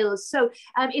trails. So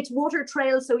it's water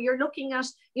trails. So you're looking at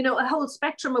a whole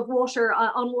spectrum of water,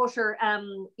 on water,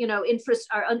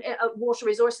 water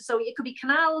resources. So it could be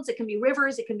canals, it can be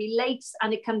rivers, it can be lakes,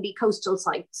 and it can be coastal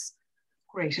sites.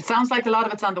 Great. It sounds like a lot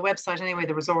of it's on the website anyway,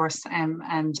 the resource, and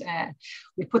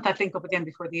we put that link up again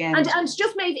before the end. And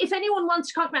just maybe, if anyone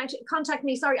wants to contact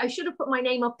me, sorry, I should have put my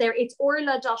name up there. It's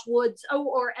orla.woods,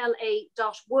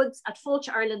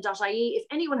 orla.woods@fulchireland.ie. If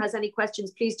anyone has any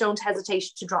questions, please don't hesitate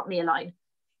to drop me a line.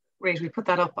 Great, we put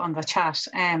that up on the chat.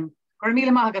 I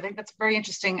think that's very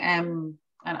interesting, and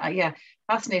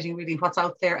fascinating really what's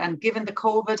out there. And given the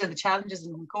COVID and the challenges,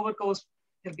 and when COVID goes,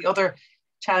 there'll be other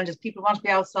challenges. People want to be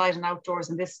outside and outdoors,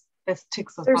 and this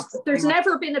ticks us. There's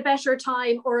never been a better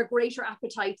time or a greater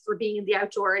appetite for being in the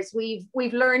outdoors. We've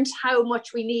learned how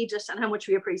much we need it and how much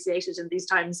we appreciate it in these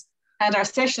times. And our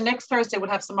session next Thursday will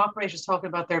have some operators talking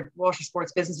about their water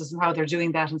sports businesses and how they're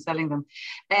doing that and selling them.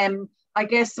 I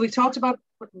guess we've talked about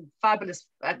putting fabulous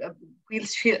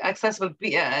accessible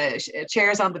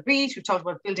chairs on the beach. We've talked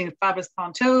about building fabulous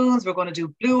pontoons. We're going to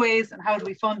do Blueways, and how do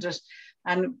we fund it?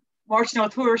 And Martin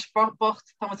O'Tour's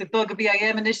bocht, Thomas Dog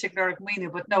BIM initiative,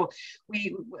 but no,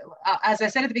 we, as I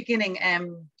said at the beginning,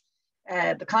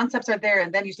 the concepts are there,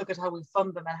 and then you look at how we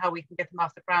fund them and how we can get them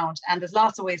off the ground. And there's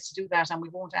lots of ways to do that, and we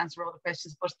won't answer all the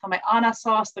questions. But Tá mai anna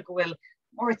sásta go bhfuil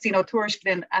Martin O'Tour's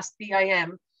glyn as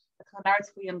BIM, the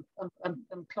Clonard's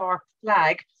and Clark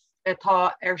flag,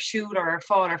 tá siúl ar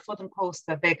fáil ar fud an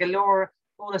cósta, be galore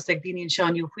bólas ag daoine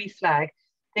seán you flag.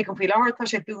 They can feel our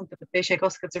touch at doing the fish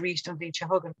guscats are reached and reach a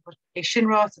hug and put a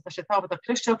shinross at the top of the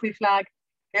cluster free flag,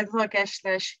 get the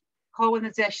geslesh, call in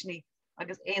the zeshni, I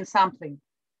guess ein sampling.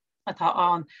 I thought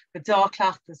on the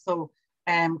Gaeltachta, so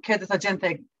Kedda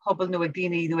Gente, Hubble no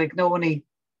Agdini, no Ignoni,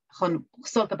 Hun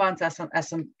Sulta Bans as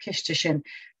an Kishta Shin.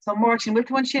 So Martin, which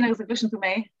one Shin is a glisten to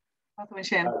me? What one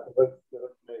Shin?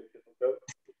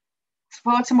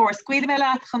 Spot some more squeal me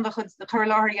lat on the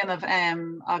Curlarian of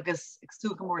Agus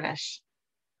Extuga Morlesh.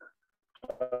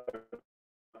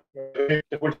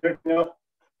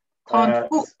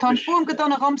 Tá fum go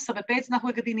donna romsa, but beit nach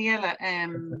huige diniela.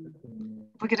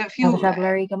 We get a few.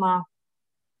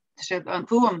 On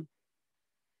fum.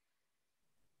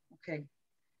 Okay.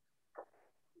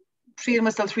 Three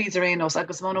mustal trees arenos.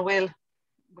 Agus mona will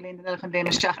in the Nelcon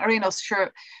Danish chat. Arenos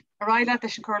sure. Arrive at the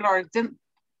Curlar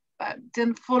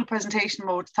didn't full presentation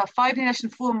mode. Tá 5 nation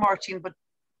full marching, but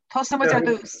toss much are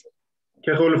those.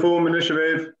 Yeah,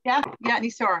 ní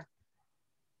sure.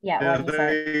 Yeah,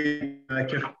 they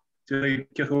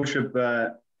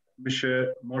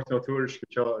Misha Mortal Tourish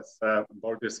is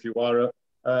Bordeskiwara.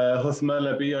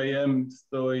 Hosmela BIM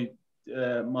stoi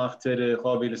Machtere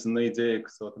Hobbies and Nade,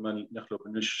 so the man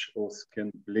Nachlopanish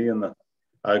Oskin Blena.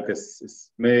 Agus is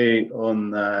May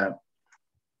on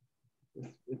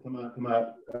it's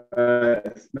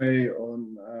May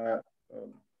on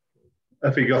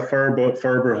if you got Ferber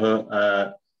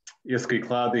Iski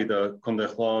Cladi the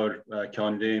Condeclar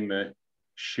Condame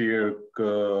sheer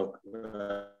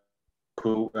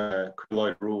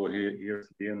Kuloid Ro here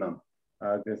Vietnam.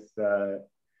 Agus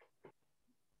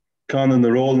kan an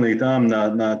de rol niet am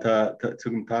na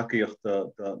tugum takeocht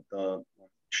de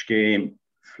scheme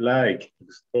flag.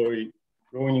 Story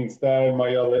Rolling Star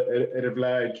mai a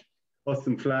flag. Was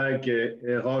een flag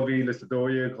Ravi is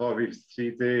dooie Ravi is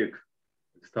 3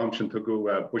 Thompson to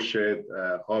go bushed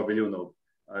Raviluno.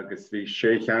 Agus vi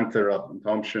Sheikhanter up and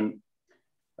Thompson.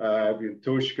 We in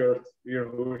two-skirt, ear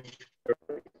hood,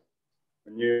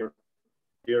 here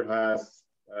has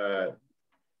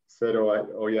said,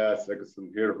 oh yes, I guess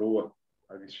some here who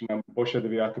I guess I'm Bush the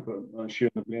vehicle on sheer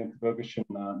the blame to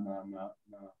na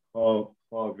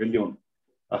William.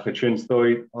 I could train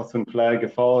story, awesome flag, a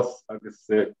false, I guess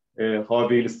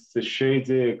Hobby is the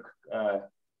shady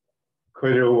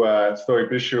Quido story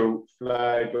Bishop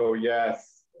flag, oh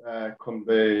yes, come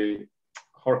the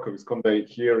Horkovs, come the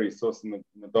here, he's so in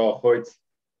the dog hoids.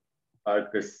 I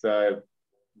guess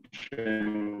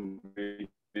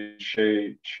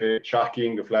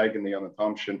tracking the flag in the on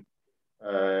Thompson.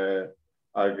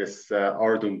 I guess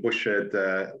Ardun Bushed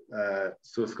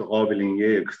Suska Raviling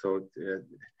Yeg, so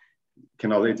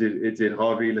can all it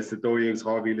Ravi list the doings,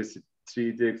 Ravi list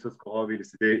 3 digs, Suska Ravi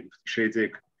list the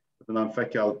shade but then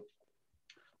fecal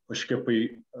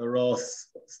Skippy Ross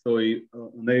story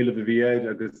nail of the VA,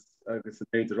 I guess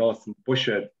the Ross and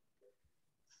Bushed.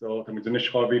 So I'm going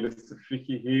to Ravi list the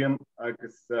Fiki here, I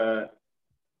guess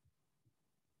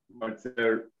maar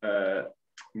er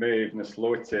mee even een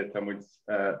sloot zit, dan moet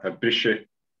het brisje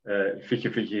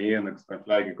fikje heen, en ik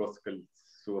flag gospel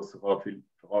zoals Raviel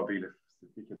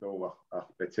fikje door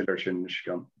bij tillers in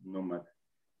Michigan noemen.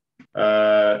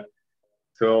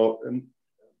 So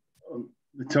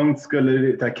de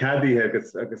tongueskul dat caddy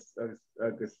agus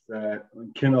een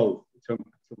kinnel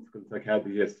tongueskul dat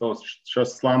caddy is so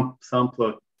just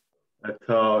sample het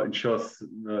in shows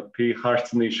p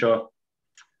hartney show.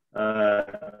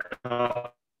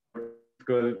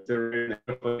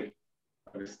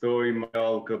 Story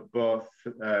mail go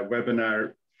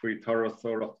webinar for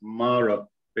Turasóireacht Mara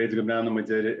beidir go meanam a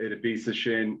bísa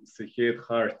sin sa chéad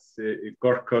chart I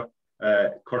gorca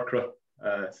corcra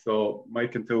so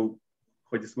Mike and tú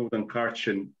chuid is smooth an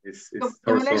carchin is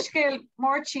Turasóireacht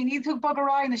Martin ní tú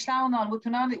bagaráid na sláán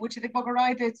which the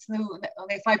bagaráid it's new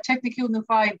 5 technical new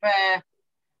 5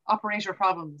 operator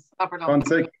problems. One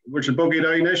sec, which is buggy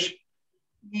Danish?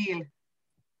 Neil.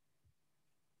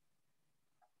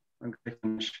 I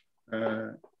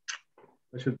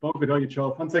should bug it on your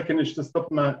job. 1 second, is to stop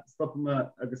my, I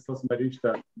guess doesn't reach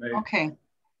that. Okay.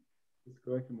 Just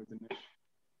go ahead with the niche.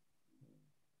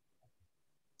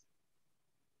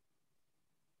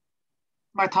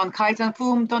 Maar tan kait an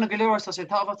fum donna galore so se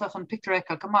tábhaach an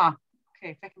picturecha gama.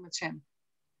 Okay, fecin mit sin.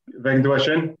 Vegn do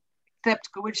sin?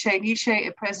 Except go with sé ní sé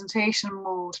a presentation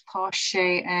mode pá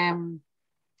sé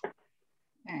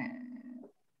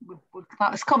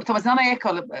kom tá na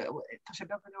école tá sé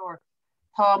beor.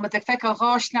 Tá met ag feicil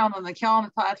ráisleán an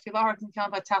cean tá fi láhar an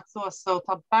cean tap so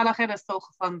tá bailach er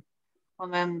socha fan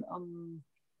an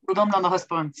rudom an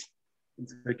husband.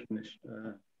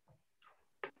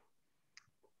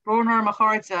 Broner ma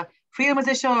charta. Friam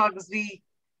is seo agus bhí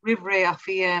rivré a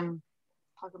fi tá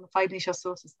an feidní seo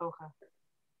so stocha.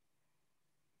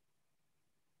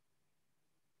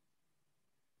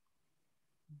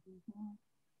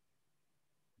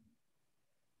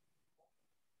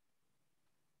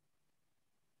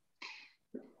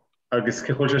 Agus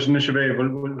ke chois sin se bé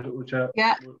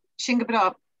Ja, sin go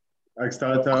bra. Ag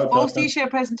start Postí sé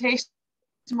presentation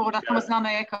mór a chumas na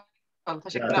éá.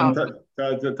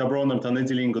 Tá brom tan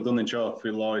intilín go dun seo fi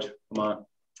láid.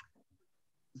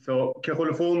 So ke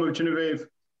cholle fómú sin bhéh?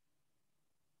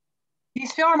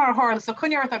 Hís fear mar hurl, so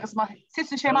kunneart agus si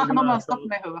sé ma no stop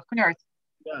me hu kunneart.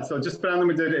 Yeah, so just brand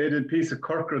me did a piece of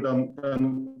corker than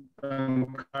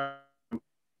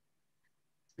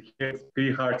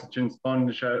be hard to chin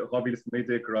sponge hobbies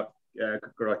made gra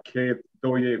cave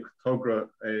doye togra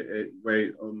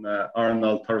way on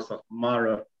Arnold Turasóireacht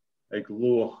Mara ag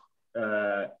loch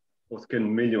was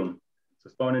kin million so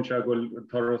sponge go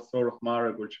Turasóireacht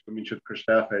Mara which I mean should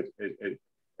Christoph a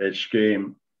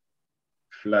game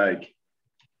flag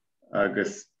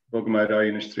agus bug my eye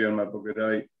in stream my bug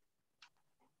eye.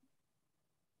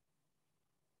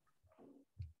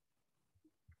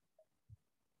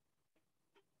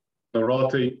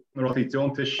 Narati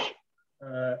Jontish.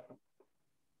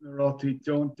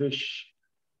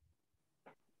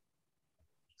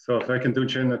 So if I can do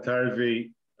chin a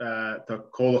tarvi the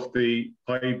colachti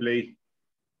pibli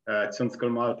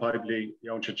sunskul mal pibli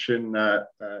jonch chin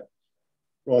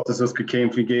what is us came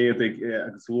figure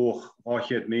agus loch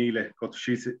 8 míle got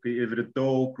she be over the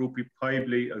do groupie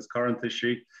pibli as current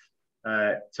she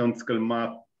tionscail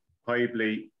map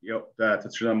Pibli dat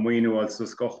muoinú al so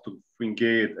scochtú faoin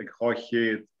géad ag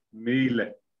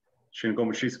 800,000 sin go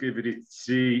siiscihí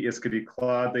trí is go dtí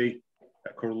chládaí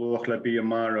chur luach le bí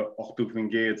mara 8 faoin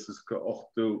géad sus go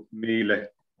 8,000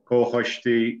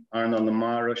 cóchaistí an na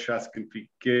mara 60 faoin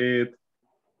géad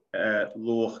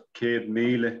luach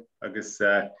 100,000 agus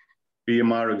bí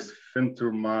mara agus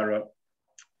fintar mara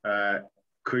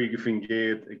 5 faoin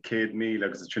géad 100,000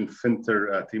 agus sin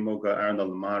fintar tímóga an na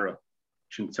mara.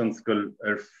 Sin tionscail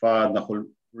fad nach chuil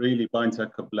really bainte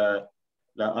go le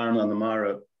arna na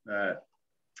mara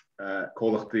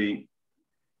cólachtaí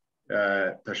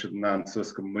tá si ná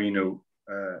sus go muoinú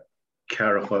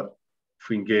cearacha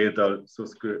faoin géadal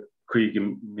sus go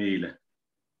 5,000.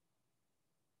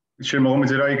 Sin má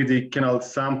idir aige dtí cinál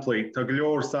samplaí, tá go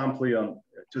leor samplaí an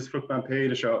just frucht an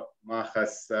péile seo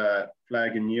machchas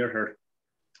flag in níorthar.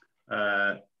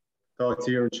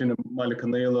 Tíir sin meile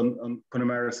canéal an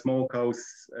Connemara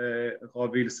Smokehouse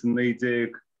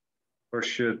 2019 chuir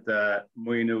siad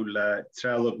muoinú le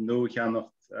trealamh nó cheannacht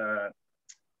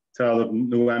trealamh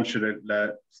nó aimsire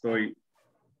le stoi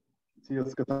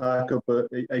tíos go take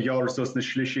a dhearras os na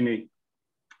sliisiní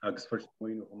agus fuir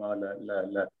muoinú chumá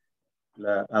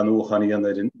le anúchan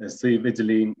íana Steve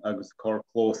Idelín agus cór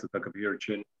clósa a go bhíor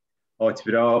sin áit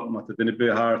bhírá má a duine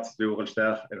buthart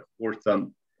dúghalteach chuirt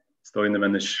an stoin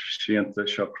men is siente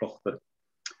seo crochta.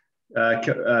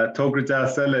 Tógra de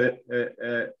selle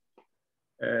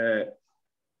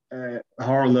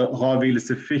hále hávíle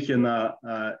sa fiche na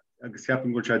agus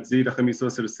ceapan go zíach mí so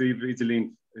receive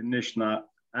Idelín nis na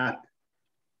app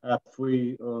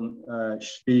faoi an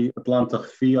slí Atlantach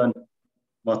fian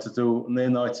wat tú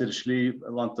néáit slí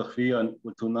Atlantach fian go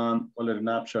tú ná all an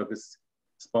app se agus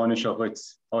Spanish áit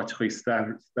áitchuí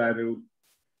starú.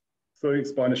 So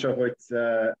Spanish áit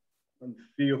an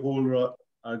fiúhólra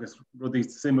agus rudí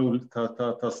simú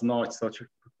tá snáid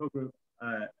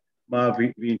má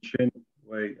bhín sin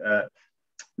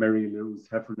Mary Louise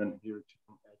Heffernan here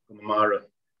Connemara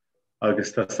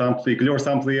agus tá samplaí go leor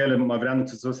samplaí eile má bhreann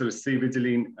tú a Steve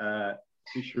Idelín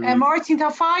Martin tá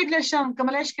fáid leis an go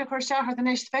leisce chuir seachar den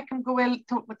is fecem go bhfuil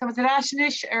táráis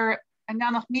an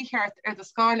neannach mícheart de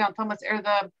Scáileán Thomas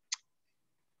de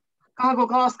go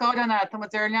gá Scáileanna tá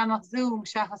leannach Zoom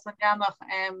seachas an leannach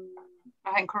a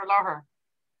hen chuir láthair.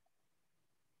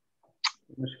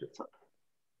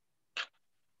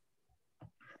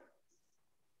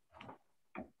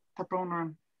 Tá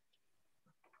bronnarm.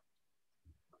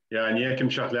 Ja, en ég kem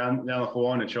seach leannach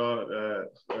gháin seo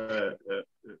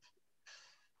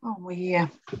Oh, yeah.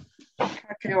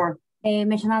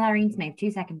 Mission on our ring,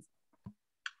 2 seconds.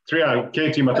 Tria,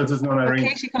 Katie, maar dat is nog een ring.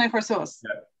 Katie kan ik voor zo's.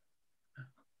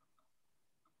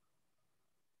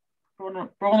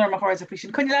 Bronner mag hoor eens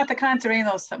appreciëren. Kun je laten kanter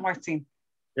in ons, Martin?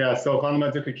 Ja, zo gaan we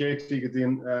met de Katie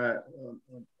gezien.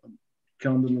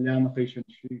 Kan de miljoen patient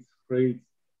she's great.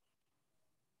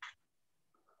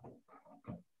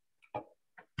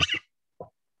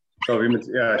 So we met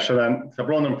ja, Sharon,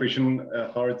 Bronner patient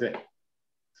hard.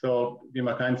 So we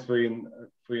maken eens voor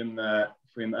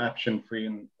een action voor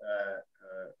een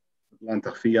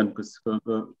Atlantach fian gus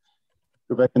go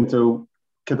becken to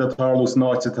dat Harlos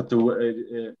night dat to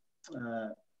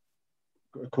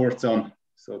court on.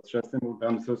 So just in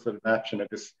dan so sort of action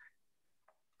agus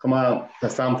come on the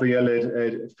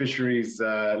sample fisheries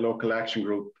local action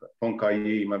group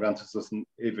Funkai my brand so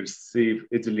even receive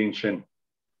Idelín sin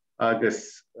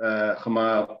agus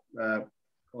chama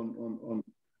on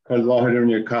láthir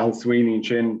ní Cathal Sweeney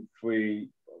sin faoi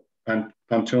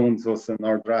Pantoons os an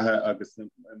ardrathe agus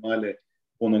meile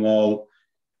bunáil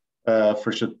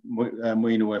for si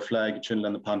muoinú flag sin le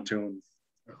na Pantoons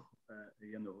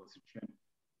sin.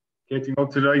 Katie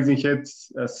authorizing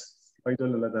heads as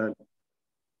idol le that.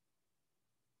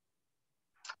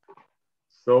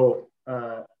 So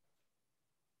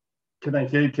can I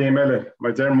came meile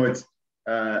mar dermid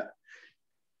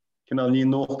can al ní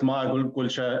nocht ma gul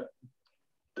se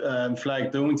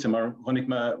flag dointe maar wann ik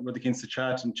me wat ik in de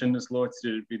chat en chinnes lords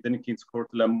be den kins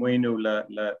kort le muoinú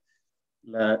le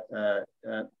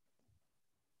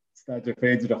staide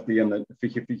féidirach die an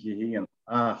fiche hien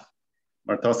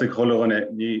maar tas ik cholle wanne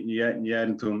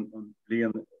nie toen an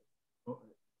blian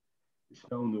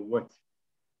stone wat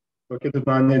so kit het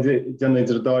man den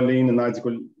er dalien en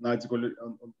naidgol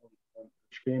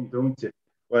skeem dointe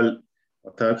well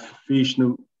wat fies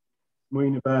nu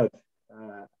muoine bad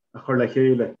a chur le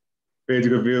chéile féidir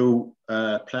go bhíú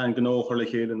plán gó chur le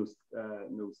chéile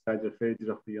nó staidir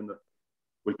féidirach bhíonna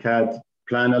bhfuil cad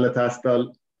plán eile tastal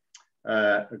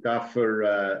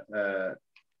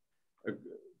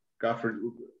gafar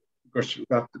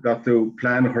got to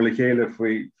plan chuirla chéile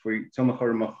faoi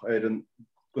tunachormach ar an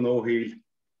gnóhíl.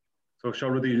 So seo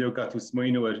rudí le gat tú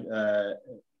smaoinú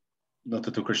nó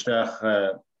tú chuisteach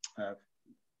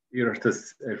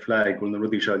iartas ar flag bhfuil na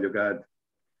rudí seo le gad.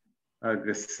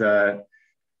 Agus well,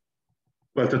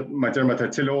 my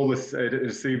dermat tilolus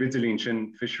see vigilin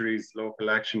sin Fisheries Local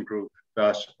Action Group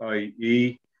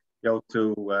 .ie jou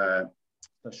to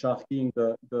the shafting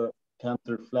the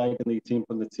canter flag in the team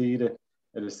on the tide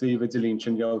see vigilin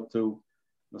sin jou to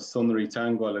the sunry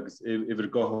tango agus iver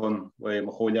gohon way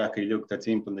maholiaki look that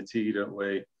team on the tide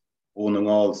way owning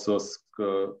all sus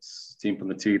team on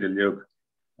the tide look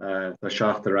the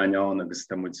shafter ranyan agus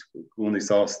them which only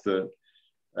sauce the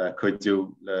could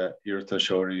you le irta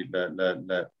shori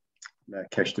le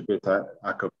catch the bit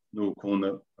akap no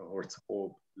kona or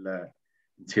le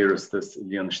terroristas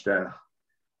liansta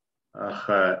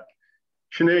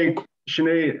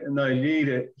Sinead na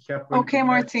líide Okay,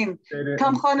 Martin.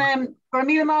 Tam chun gur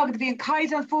mí mágad bhí an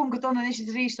caiid an fóm go donna is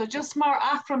rí, so just mar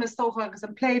afram is tócha agus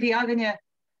an pléidí aganine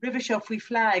river seo faoi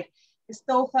flag. Is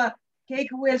tócha cé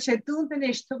go bhfuil sé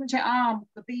dúntanis tugann sé am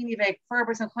go bíní bheith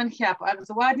ferbers an chuncheap agus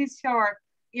a bhhaid níos fearr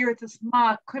iartas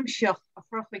má cuimseoch a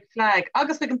fruchtlig flag.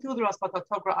 Agus le an túdarás ba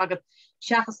tugra agat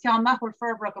seachas ceann nachfuil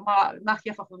ferber go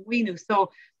nachheafach an mhuiú.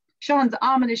 So Sean's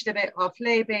amanish de bit of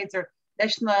flaybaids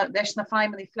leis na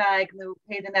feimení flag nó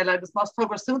péan eile agus más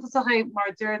tugra súnta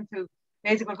mar dúirn tú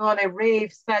béidir go gáil é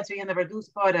réimh stadrí an bhar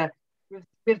dúspáide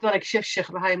bih dul ag sibseach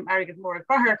le haim agad mór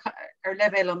bahar ar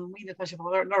level an mhuine tá sé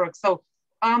bhil lurach. So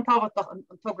antáhaach an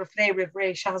tugra flé rih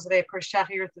ré seachas bheith chu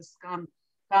seaíirtas gan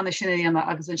sinna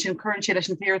agus an sin current leis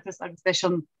an tíirtas agus leis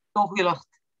an dóhuiilecht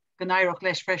gnéireach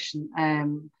leis freisin.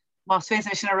 Más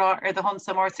fééis sin ará ar de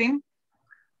Hansa Martin?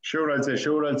 Sure,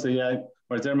 yeah.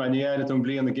 Maar der man niet om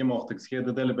blij aan de gimocht. Ik scheer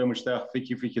de delen bij me sterk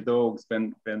fikje dogs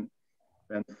ben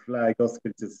flag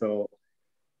hospital zo.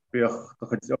 Toch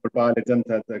het overbale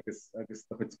dente agus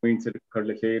toch het pointe de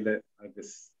curlegele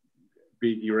agus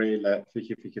big rail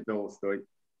fikje dogs dooi.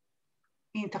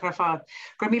 Íntaar fad.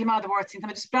 Gur míle má woord sin. Tá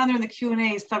just brander in de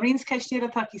Q&As. Tá rins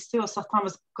ceistéad atá still so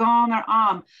Thomas gan ar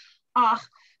am. Ach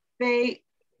bei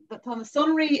tá na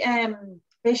sunry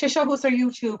Bei sé segus ar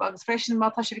YouTube agus freisin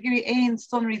má tá sé gurí éon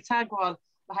sunrí tagháil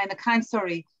le hain na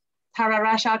caiintóirí tar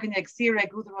arás agan ag sire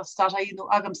Údarás nó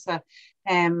agamsa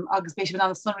agus béis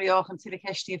an sunríách an tiile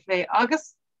ceistí lé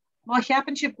agus má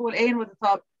cheapan si bhil éon rud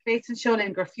atá féitin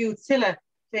seolinn gur fiú tiile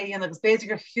léon agus béidir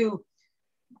gur fiú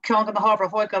cean an na hábhar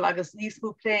hógáil agus níos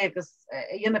mú lé agus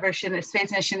dhéanamh sin is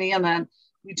féitina sin dhéana. And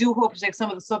we do hope to take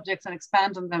some of the subjects and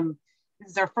expand on them.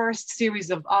 This is our first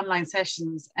series of online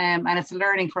sessions and it's a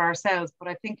learning for ourselves, but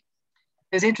I think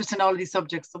there's interest in all of these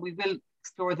subjects, so we will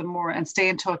explore them more and stay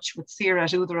in touch with Sarah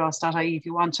at Údarás.ie if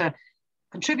you want to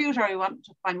contribute or you want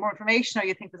to find more information or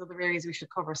you think there's other areas we should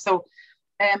cover. So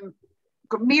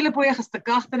go míle buíochas de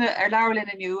gatainna ar leirlinn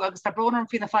inniu agus tá brónar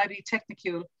fin na 5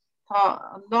 technicúil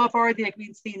tá an lábhardí ag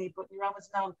mín slíní, but ní ramas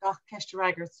ná gach ceiste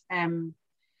raigart.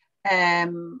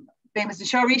 Bémas an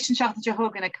seo rísin seachtain de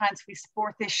thugann ag caint faoi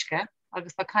sportisce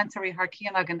agus ba cantarí haar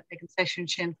cían agan ag an sesiún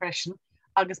sin freisin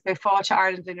agus be fáilte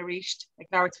Ireland in a ríist ag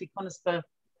leabhart faoi conas the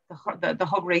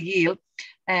thugra díal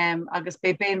agus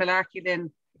be bé melarci linn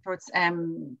towards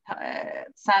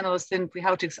sanos in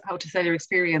how to sell your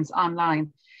experience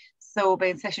online. So be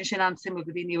an session sin an simú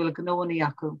go bhíniú le gnóí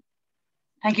acu.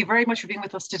 Thank you very much for being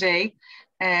with us today.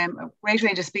 A great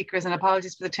range of speakers and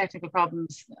apologies for the technical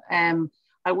problems.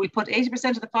 We put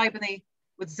 80% of the 5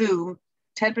 with Zoom,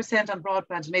 10% on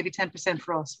broadband, and maybe 10%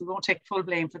 for us. We won't take full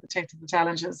blame for the technical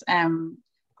challenges.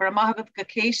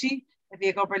 Katie,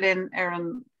 the Berlin,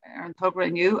 Aaron Tugra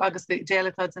and you, August the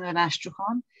Gaeltachta and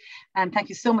Astruchan. And thank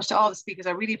you so much to all the speakers.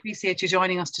 I really appreciate you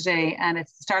joining us today. And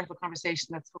it's the start of a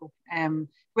conversation, let's hope.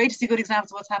 Great to see good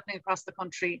examples of what's happening across the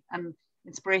country and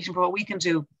inspiration for what we can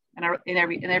do in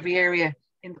every area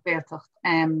in the Gaeltacht.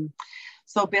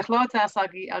 So Bealaí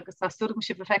agi agus tá studum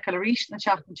sib le fecal ríis na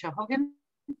teachtain se thugan.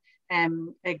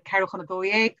 Ag cearch an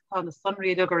dóéag on the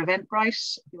sunread or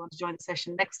Eventbrite if you want to join the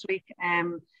session next week.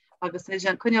 Agus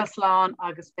nijan Cuneal Slán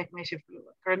agus feic mé sib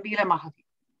gur míle maithí.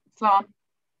 Slán.